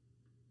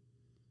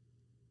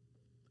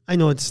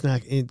know it's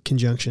not in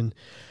conjunction.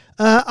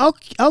 I'll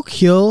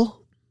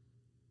kill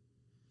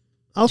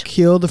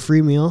the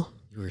free meal.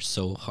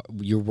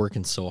 You're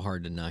working so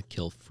hard to not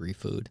kill free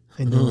food.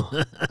 I know.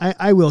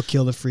 I will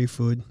kill the free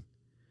food.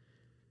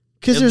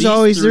 Because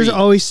there's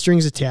always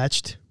strings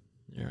attached.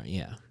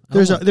 Yeah.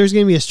 There's going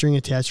to be a string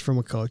attached from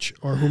a coach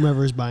or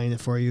whomever is buying it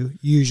for you,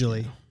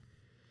 usually.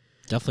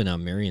 Definitely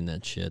not marrying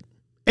that shit.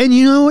 And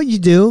you know what you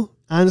do?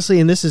 Honestly,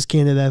 and this is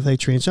Canada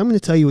Athletic Training, so I'm going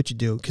to tell you what you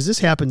do, because this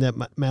happened at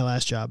my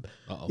last job.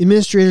 Uh-oh.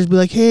 Administrators be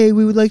like, "Hey,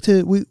 we would like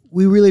to,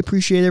 we really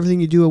appreciate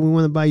everything you do, and we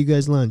want to buy you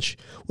guys lunch."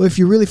 Well, if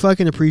you really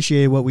fucking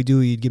appreciated what we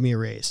do, you'd give me a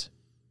raise.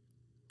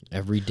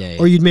 Every day.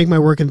 Or you'd make my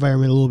work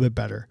environment a little bit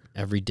better.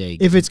 Every day.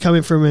 If it's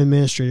coming from an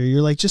administrator,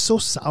 you're like just so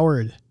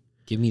soured.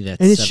 Give me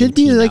that. And it should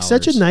be like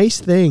such a $17.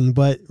 nice thing,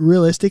 but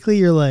realistically,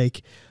 you're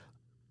like,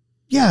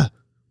 yeah,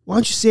 why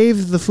don't you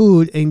save the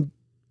food and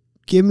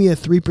give me a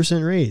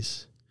 3%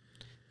 raise?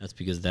 That's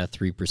because that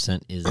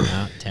 3% is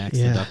not tax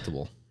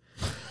deductible.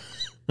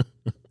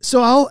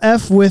 So I'll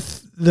F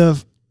with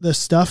the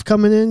stuff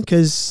coming in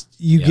because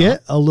you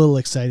get a little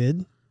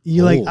excited.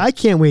 You're like, I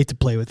can't wait to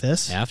play with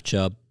this. Half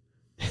chub.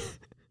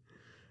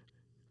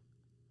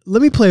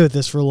 Let me play with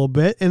this for a little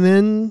bit, and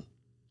then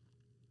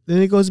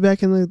it goes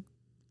back in the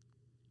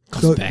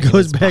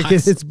goes back in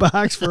its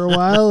box for a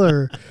while,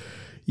 or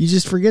you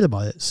just forget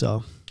about it.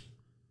 So,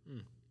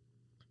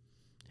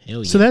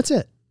 Hell yeah. So that's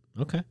it.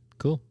 Okay,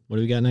 cool. What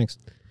do we got next?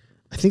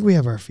 I think we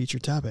have our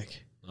featured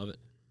topic. Love it.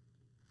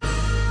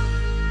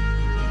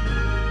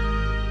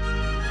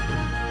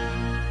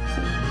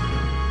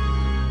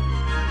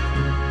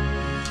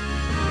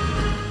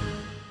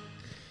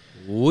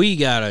 We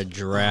got a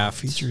draft.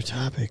 Feature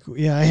topic.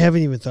 Yeah, I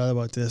haven't even thought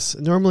about this.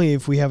 Normally,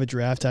 if we have a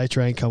draft, I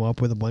try and come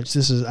up with a bunch.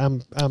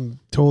 I'm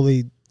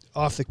totally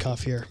off the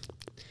cuff here.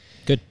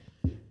 Good.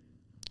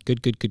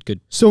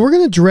 So we're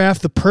gonna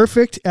draft the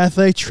perfect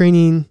athletic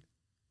training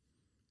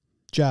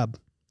job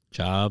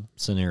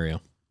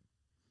Scenario.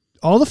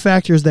 all the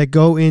factors that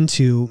go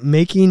into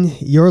making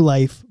your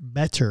life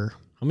better.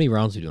 How many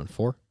rounds are we doing?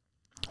 4?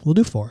 We'll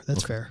do 4.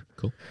 That's fair.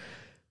 Cool.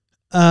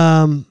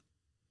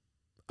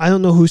 I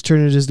don't know whose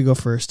turn it is to go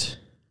first.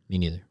 Me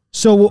neither.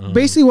 So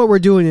basically what we're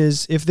doing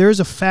is if there's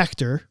a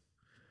factor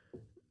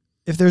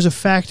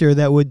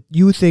that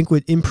you think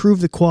would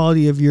improve the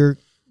quality of your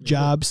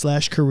job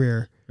 /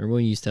 career. Remember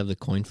when you used to have the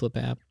coin flip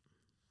app?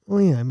 Oh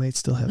yeah, I might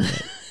still have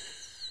that.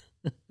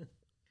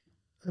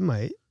 I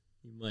might.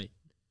 You might.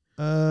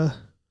 I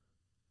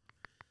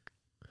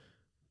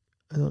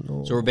don't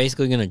know. So we're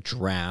basically going to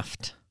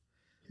draft.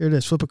 Here it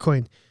is. Flip a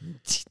coin.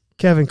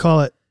 Kevin,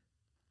 call it.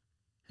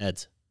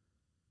 Heads.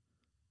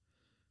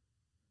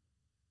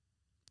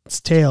 It's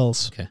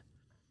tails. Okay.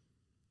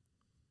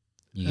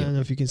 I don't know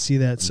if you can see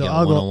that. So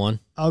I'll go.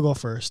 I'll go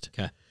first.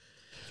 Okay.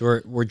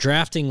 So we're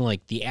drafting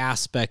like the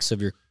aspects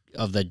of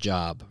the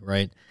job,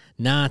 right?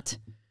 Not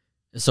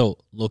so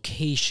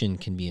location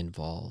can be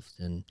involved,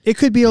 and it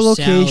could be a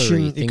location,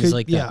 salary, things it could,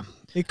 like yeah,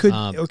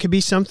 that. It could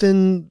be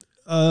something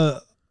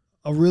a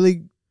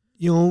really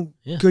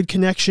good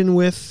connection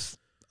with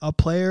a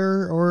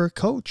player or a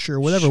coach or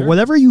whatever, Sure.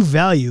 whatever you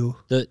value.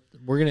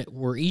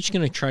 We're each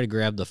gonna try to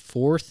grab the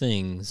 4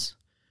 things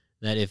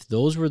that if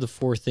those were the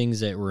 4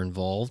 things that were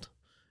involved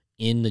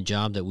in the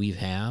job that we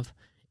have,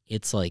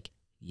 it's like,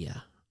 yeah,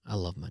 I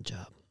love my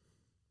job.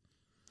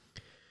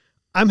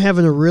 I'm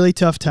having a really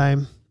tough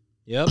time.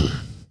 Yep.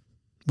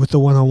 With the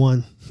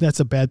 101. That's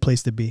a bad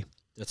place to be.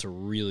 That's a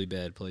really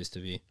bad place to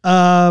be.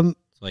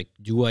 It's like,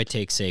 do I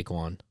take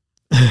Saquon?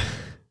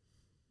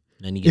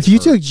 Then if you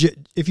took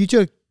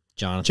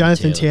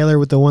Jonathan Taylor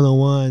with the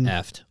 101,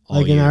 Effed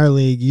like year. in our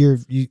league, you're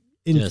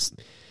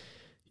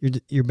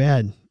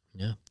bad.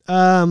 Yeah.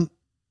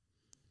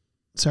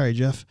 Sorry,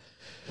 Jeff.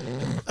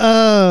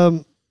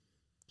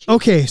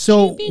 Okay,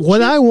 so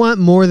what I want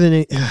more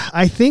than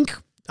I think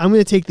I'm going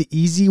to take the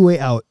easy way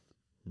out.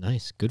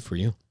 Nice, good for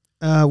you.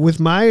 With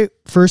my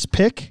first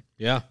pick.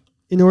 Yeah.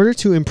 In order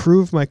to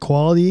improve my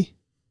quality.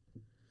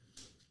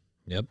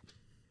 Yep.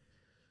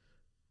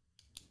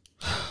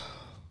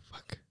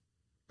 Fuck.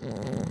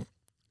 I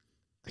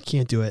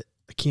can't do it.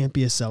 I can't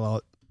be a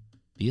sellout.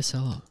 Be a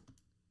sellout.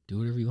 Do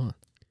whatever you want.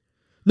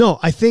 No,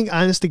 I think,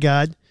 honest to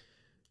God,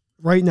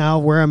 right now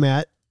where I'm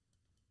at,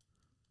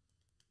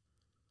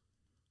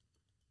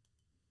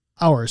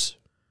 hours.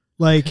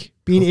 Like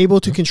being able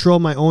to control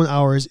my own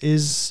hours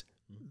is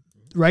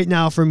right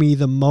now for me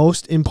the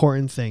most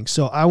important thing.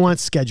 So I want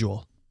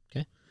schedule.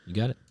 Okay. You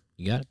got it.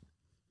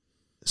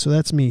 So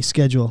that's me,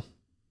 schedule.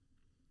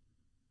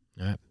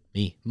 All right.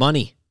 Me.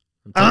 Money.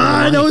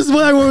 That was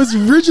what I was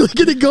originally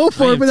going to go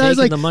for, but I was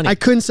like, I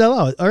couldn't sell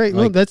out. All right,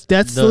 well,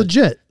 that's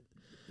legit.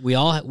 We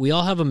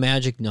all have a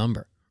magic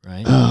number,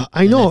 right?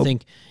 I know. I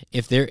think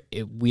if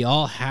we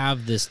all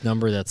have this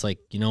number that's like,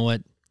 you know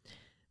what,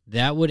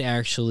 that would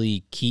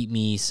actually keep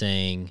me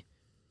saying,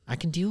 I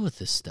can deal with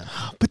this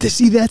stuff. But to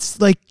see that's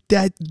like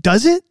that,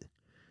 does it?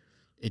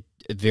 It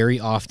very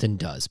often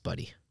does,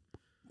 buddy.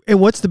 And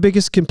what's the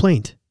biggest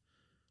complaint?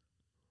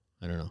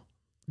 I don't know.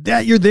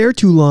 That you're there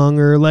too long,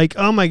 or like,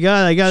 oh my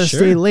God, I got to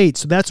stay late.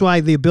 So that's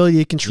why the ability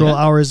to control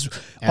hours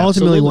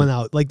ultimately went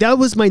out. Like that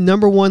was my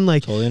number one,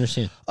 like, totally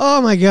understand.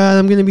 Oh my God,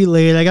 I'm going to be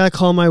late. I got to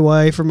call my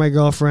wife or my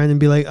girlfriend and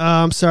be like, oh,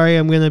 I'm sorry,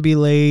 I'm going to be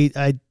late.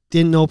 I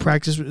didn't know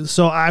practice.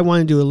 So I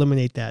wanted to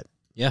eliminate that.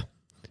 Yeah.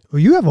 Well,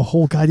 you have a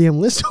whole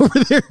goddamn list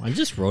over there. I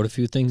just wrote a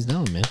few things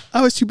down, man.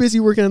 I was too busy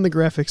working on the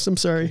graphics. I'm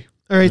sorry.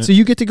 All right, so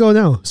you get to go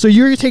now. So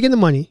you're taking the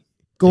money.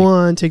 Go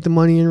on, take the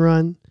money and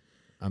run.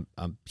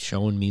 I'm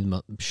showing me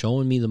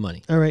the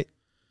money. All right.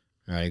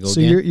 All right, I go so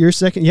again. you're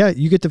second. Yeah,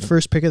 you get the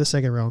first pick of the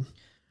second round.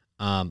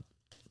 Now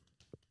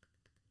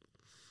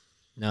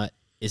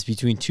it's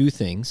between 2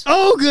 things.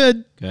 Oh,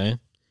 good. Okay.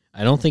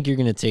 I don't think you're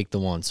gonna take the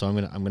one, so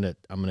I'm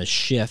gonna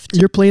shift.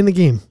 You're playing the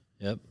game.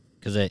 Yep.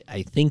 Because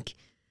I think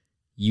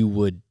you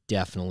would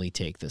definitely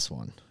take this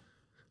one.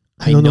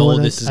 I don't know know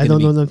what this is I don't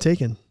gonna know be. what I'm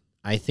taking.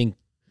 I think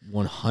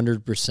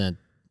 100%.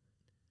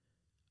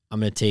 I'm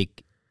gonna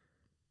take.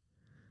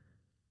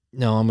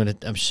 No,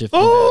 I'm shifting.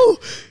 Oh,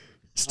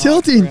 he's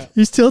tilting. crap.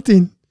 He's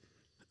tilting.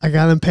 I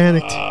got him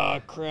panicked.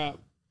 Oh crap.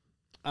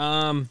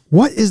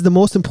 What is the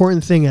most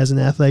important thing as an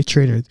athletic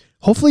trainer?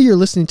 Hopefully you're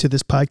listening to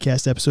this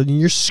podcast episode and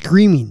you're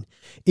screaming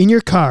in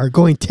your car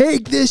going,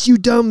 take this, you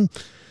dummies.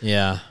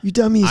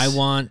 I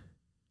want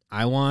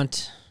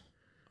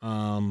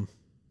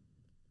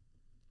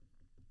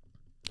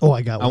Oh,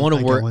 I got one. I want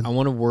to work one. I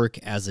want to work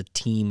as a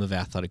team of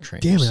athletic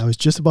trainers. Damn it, I was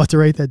just about to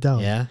write that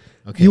down. Yeah.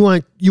 Okay. You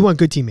want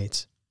good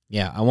teammates.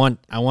 Yeah, I want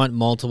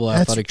multiple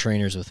athletic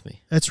trainers with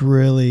me. That's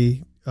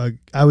really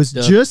I was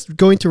just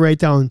going to write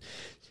down,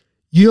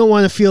 you don't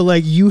want to feel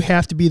like you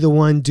have to be the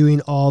one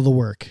doing all the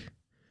work.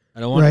 I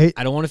don't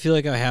want to feel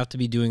like I have to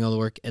be doing all the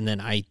work, and then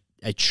I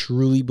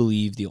truly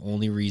believe the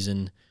only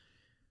reason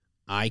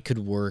I could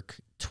work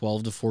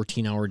 12 to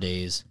 14 hour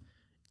days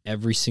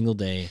every single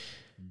day,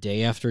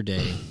 day after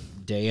day,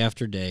 day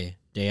after day,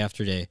 day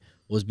after day,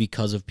 was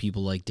because of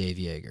people like Dave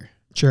Yeager.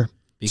 Sure.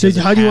 Because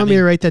so how do you want me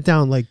to write that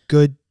down? Like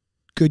good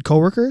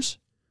coworkers?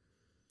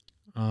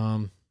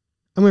 I'm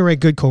going to write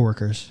good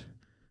coworkers.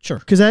 Sure.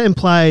 Because that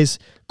implies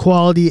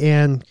quality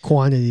and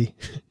quantity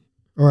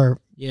or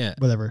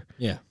whatever.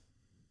 Yeah.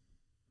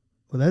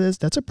 Well,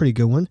 that's a pretty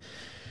good one.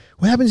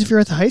 What happens if you're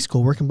at the high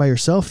school working by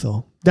yourself,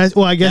 though?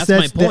 I guess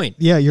that's my point.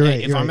 You're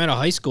right. If I'm at a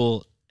high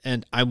school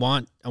and I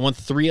want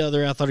 3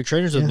 other athletic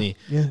trainers with me,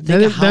 yeah,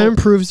 that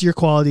improves your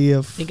quality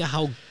of. Think of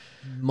how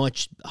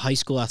much high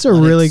school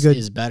athletics really good,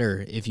 is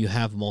better if you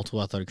have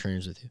multiple athletic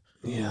trainers with you.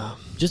 Yeah.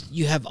 Just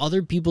you have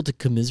other people to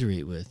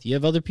commiserate with. You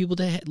have other people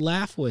to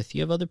laugh with.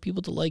 You have other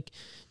people to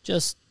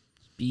just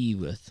be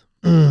with.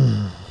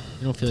 You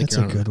don't feel like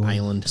you're on an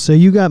island. So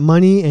you got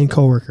money and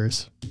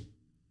coworkers.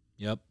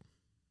 Yep.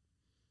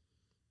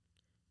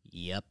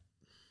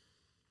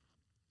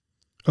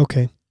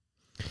 Okay.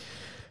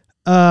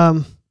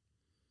 I'm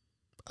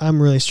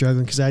really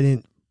struggling because I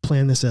didn't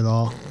plan this at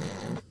all.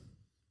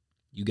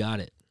 You got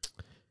it.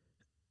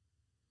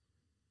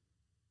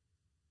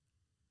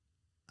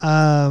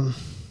 I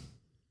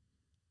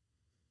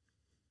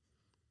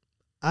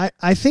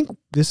think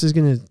this is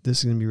gonna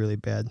be really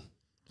bad.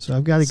 So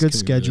I've got a good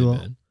schedule.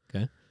 Really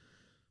okay.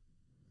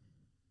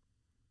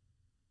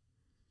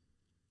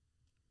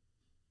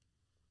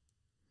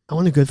 I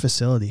want a good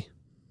facility.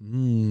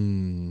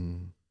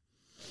 And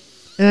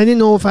I didn't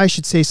know if I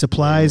should say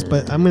supplies,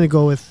 but I'm gonna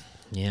go with.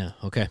 Yeah.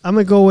 Okay. I'm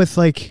gonna go with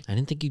I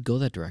didn't think you'd go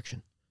that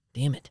direction.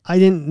 Damn it. I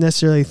didn't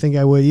necessarily think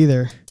I would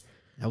either.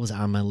 That was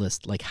on my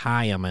list,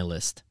 high on my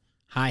list.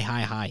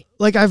 High.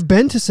 Like I've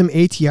been to some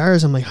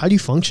ATRs. I'm like, how do you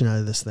function out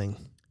of this thing?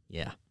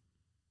 Yeah.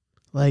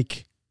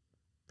 Like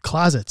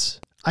closets.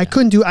 Yeah.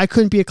 I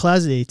couldn't be a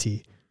closet AT.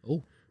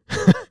 Oh.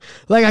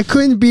 Like I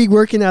couldn't be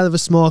working out of a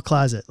small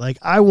closet. Like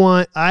I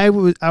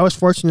was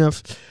fortunate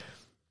enough.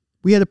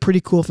 We had a pretty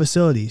cool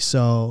facility.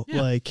 So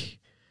like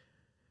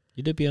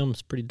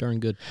UWM's pretty darn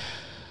good.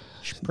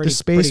 The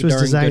space was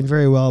designed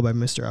very well by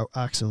Mr.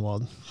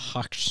 Oxenwald.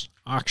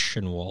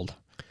 Oxenwald.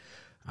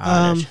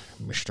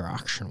 Mr.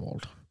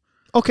 Oxenwald.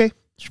 Okay.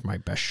 It's my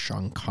best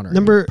Sean Connery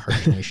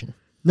impersonation.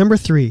 Number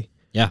 3.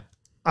 Yeah.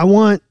 I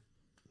want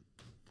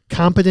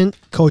competent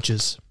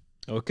coaches.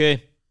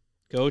 Okay.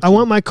 Coach. I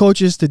want my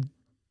coaches to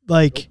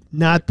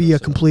not be a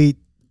complete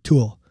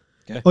tool.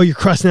 Okay. Oh, you're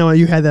crossing out.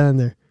 You had that on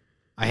there.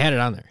 I had it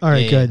on there. All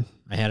right, good.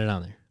 I had it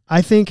on there.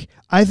 I think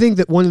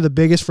that one of the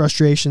biggest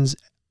frustrations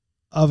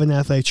of an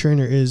athletic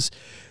trainer is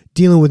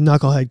dealing with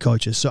knucklehead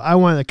coaches. So I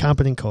want a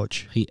competent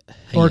coach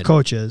or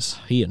coaches.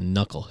 He a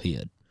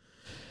knucklehead.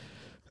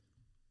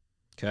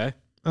 Okay.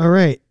 All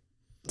right.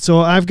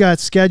 So I've got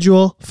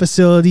schedule,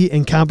 facility,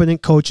 and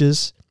competent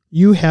coaches.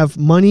 You have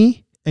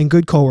money and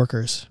good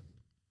coworkers.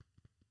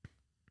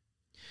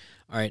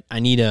 All right.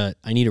 I need a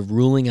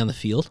ruling on the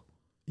field.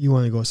 You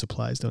want to go with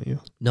supplies, don't you?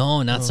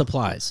 No, not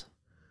supplies.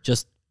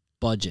 Just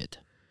budget.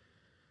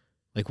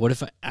 Like, what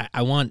if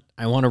I want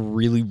a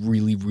really,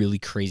 really, really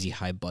crazy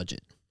high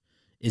budget?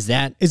 Is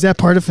that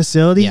part of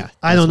facility? Yeah,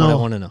 I don't know. I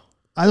want to know.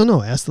 I don't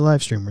know. Ask the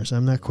live streamers.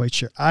 I'm not quite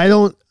sure. I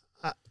don't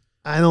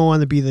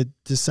want to be the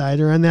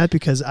decider on that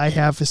because I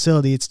have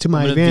facility. It's to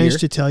my advantage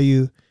to tell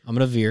you. I'm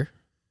gonna veer.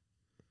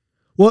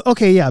 Well,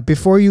 okay, yeah.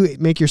 Before you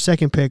make your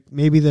second pick,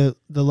 maybe the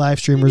live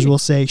streamers will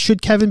say,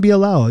 should Kevin be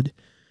allowed?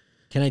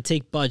 Can I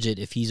take budget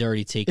if he's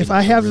already taken? If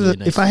I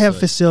have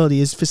facility,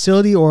 is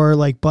facility or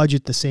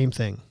budget the same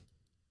thing?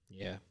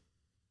 Yeah.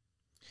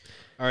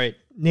 All right.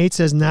 Nate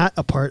says not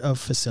a part of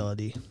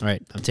facility. All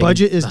right.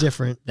 Budget is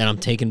different. Then I'm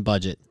taking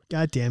budget.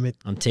 God damn it.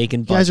 I'm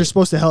taking budget. You guys are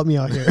supposed to help me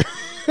out here.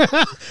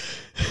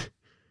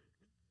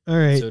 All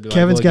right. So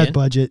Kevin's got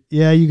budget.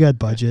 Yeah, you got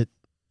budget.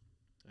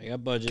 I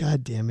got budget.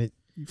 God damn it.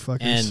 You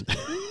fuckers. And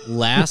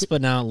last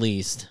but not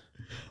least,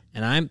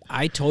 and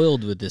I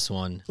toiled with this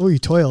one. Oh, you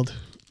toiled.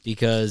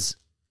 Because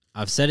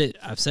I've said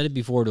it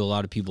before to a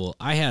lot of people.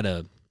 I had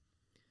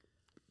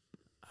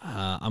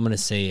I'm going to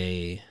say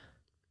a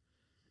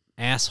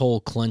asshole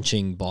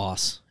clenching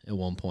boss at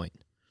one point.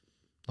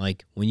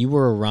 Like when you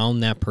were around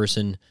that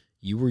person,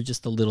 You were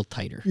just a little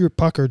tighter. You were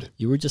puckered.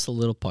 You were just a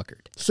little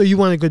puckered. So you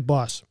want a good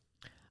boss.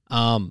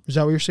 Is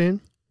that what you're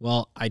saying?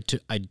 Well, I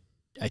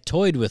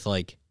toyed with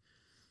like,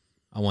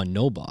 I want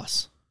no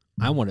boss.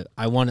 I want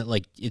it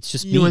like, it's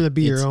just me. You want to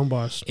be your own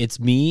boss. It's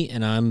me,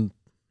 and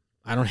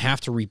I don't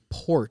have to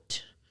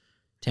report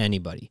to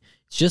anybody.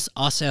 It's just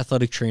us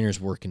athletic trainers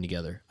working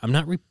together. I'm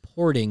not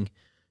reporting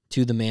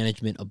to the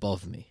management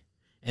above me.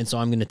 And so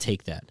I'm going to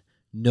take that.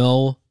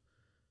 No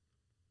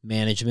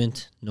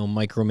management, no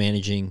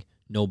micromanaging,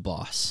 no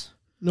boss.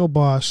 No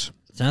boss.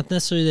 It's not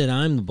necessarily that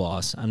I'm the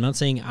boss. I'm not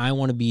saying I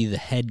want to be the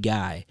head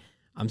guy.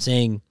 I'm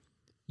saying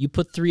you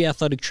put 3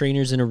 athletic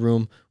trainers in a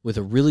room with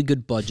a really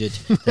good budget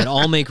that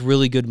all make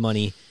really good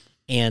money,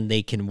 and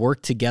they can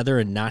work together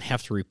and not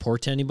have to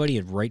report to anybody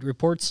and write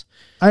reports.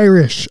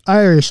 Irish,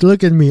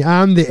 look at me.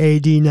 I'm the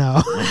AD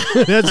now.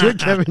 That's what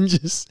Kevin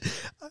just...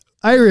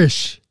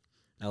 Irish.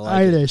 I like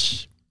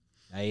Irish.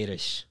 it.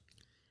 Irish.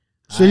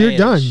 So you're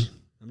done.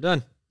 I'm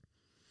done.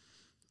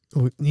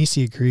 Oh,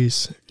 Nisi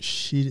agrees.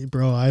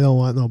 Bro, I don't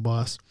want no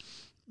boss.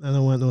 I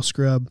don't want no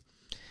scrub.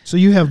 So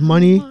you have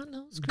money,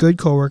 good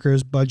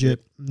coworkers, budget,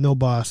 no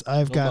boss.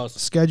 I've got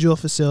schedule,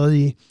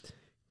 facility,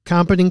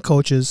 competent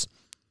coaches,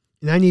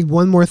 and I need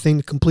one more thing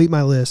to complete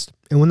my list.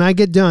 And when I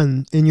get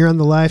done and you're on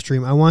the live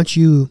stream, I want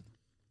you,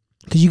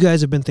 because you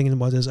guys have been thinking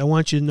about this, I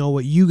want you to know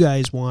what you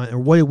guys want or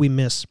what did we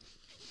miss.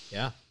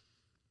 Yeah.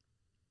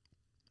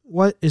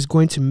 What is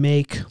going to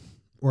make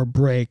or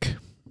break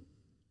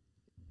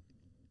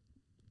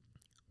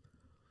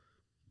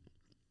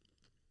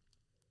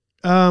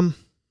you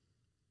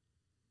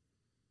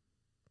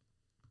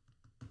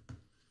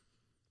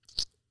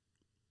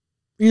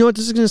know what?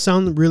 This is going to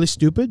sound really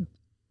stupid.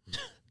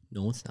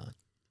 No, it's not.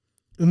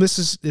 And this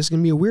is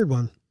going to be a weird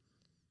one.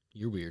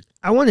 You're weird.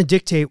 I want to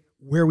dictate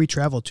where we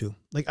travel to.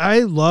 Like, I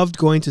loved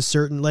going to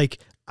certain,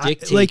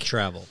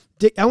 travel.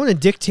 I want to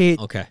dictate.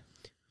 Okay.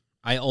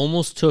 I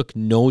almost took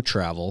no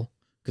travel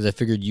because I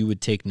figured you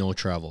would take no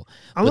travel.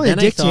 I want to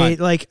dictate,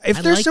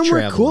 if there's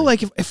somewhere cool,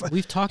 like if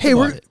we've talked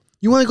about it.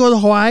 You want to go to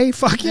Hawaii?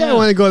 Fuck yeah, I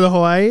want to go to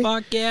Hawaii.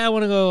 Fuck yeah, I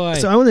want to go to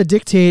Hawaii. So I want to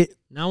dictate.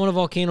 Now when a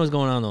volcano's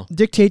going on, though.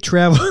 Dictate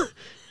travel.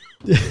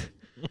 Do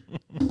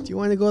you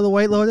want to go to the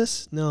White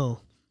Lotus? No.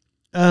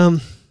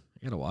 I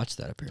got to watch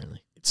that,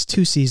 apparently. It's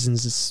 2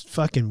 seasons. It's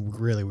fucking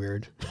really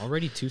weird.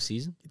 Already 2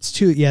 seasons? It's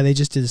 2. Yeah, they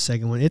just did a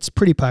second one. It's a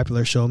pretty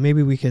popular show.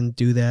 Maybe we can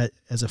do that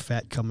as a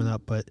fat coming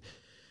up, but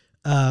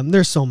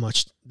there's so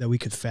much that we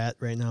could fat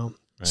right now.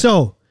 Right.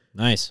 So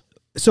nice.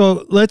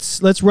 So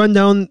let's run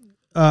down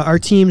our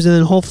teams, and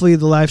then hopefully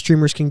the live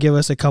streamers can give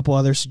us a couple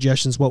other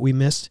suggestions what we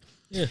missed.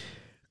 Yeah.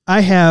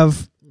 I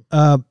have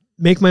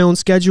make my own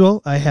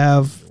schedule. I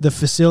have the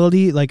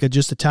facility,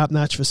 just a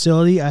top-notch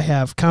facility. I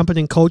have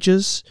competent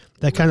coaches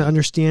that kind of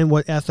understand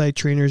what athletic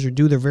trainers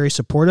do. They're very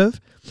supportive.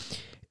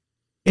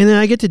 And then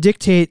I get to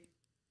dictate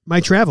my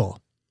travel.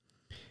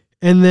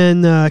 And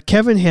then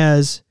Kevin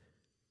has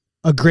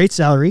a great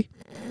salary.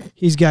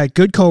 He's got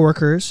good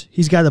coworkers.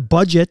 He's got a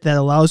budget that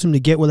allows him to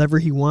get whatever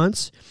he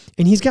wants.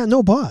 And he's got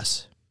no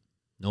boss.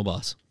 No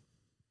boss.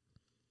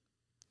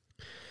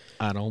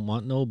 I don't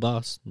want no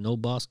boss. No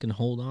boss can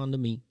hold on to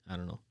me. I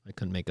don't know. I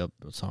couldn't make up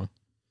a song.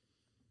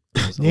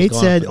 Nate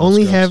said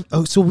only have...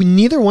 Oh, so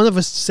neither one of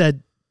us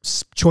said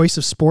choice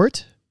of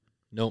sport?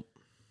 Nope.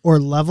 Or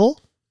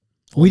level?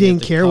 We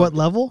didn't care what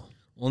level?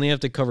 Only have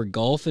to cover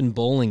golf and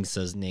bowling,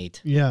 says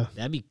Nate. Yeah.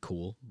 That'd be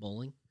cool,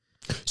 bowling.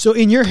 So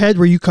in your head,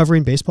 were you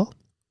covering baseball?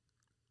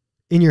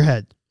 In your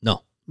head?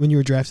 No. When you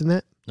were drafting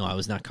that? No, I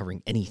was not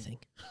covering anything.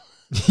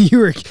 You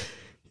were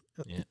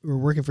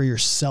working for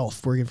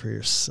yourself.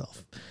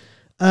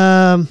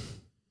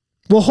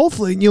 Well,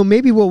 hopefully,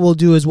 maybe what we'll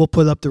do is we'll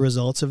put up the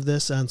results of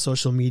this on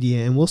social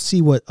media, and we'll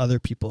see what other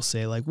people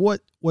say. Like,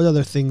 what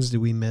other things do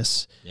we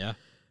miss? Yeah.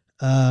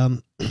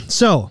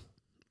 So,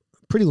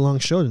 pretty long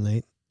show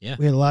tonight. Yeah.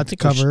 We had a lot to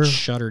cover. We should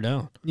shut her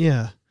down.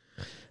 Yeah.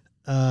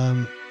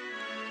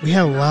 We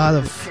had a lot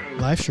of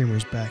live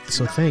streamers back,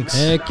 so thanks.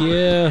 Heck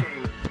yeah.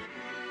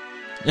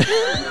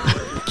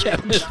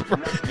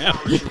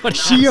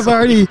 She have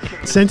already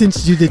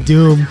sentenced you to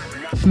doom.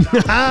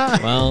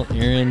 Well,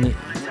 Aaron,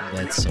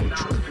 that's so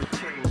true.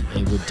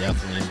 It would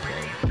definitely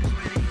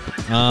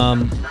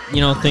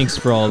implode. Thanks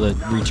for all the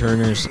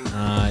returners.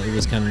 It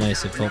was kind of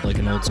nice. It felt like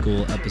an old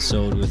school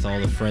episode with all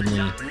the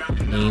friendly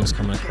names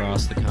coming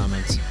across the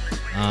comments.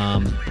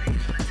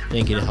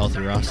 Thank you to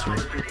Healthy Roster,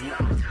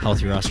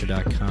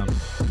 healthyroster.com.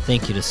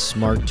 Thank you to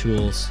Smart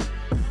Tools.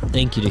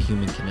 Thank you to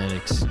Human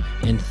Kinetics.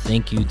 And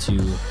thank you to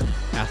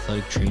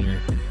Athletic Trainer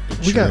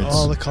Insurance. We got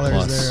all the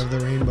colors there of the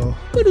rainbow.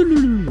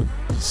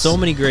 So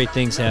many great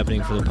things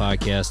happening for the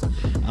podcast.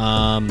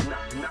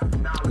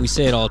 We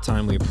say it all the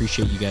time. We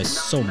appreciate you guys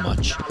so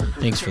much.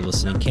 Thanks for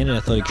listening.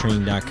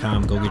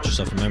 CanadaAthleticTraining.com. Go get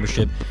yourself a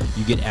membership.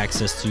 You get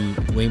access to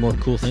way more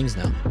cool things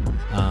now.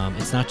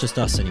 It's not just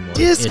us anymore.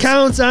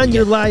 Discounts on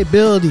your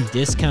liability.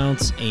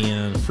 Discounts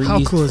and free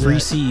cool is free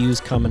that?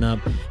 CUs coming up.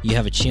 You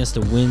have a chance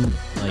to win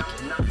like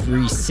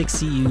free 6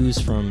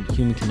 CUs from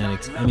Human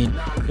Kinetics. I mean,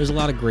 there's a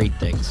lot of great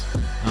things.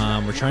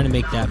 We're trying to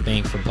make that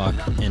bang for buck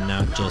and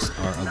not just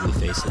our ugly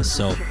faces.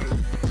 So,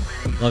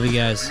 love you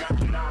guys.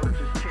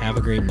 Have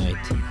a great night.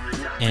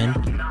 And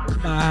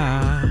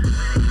bye.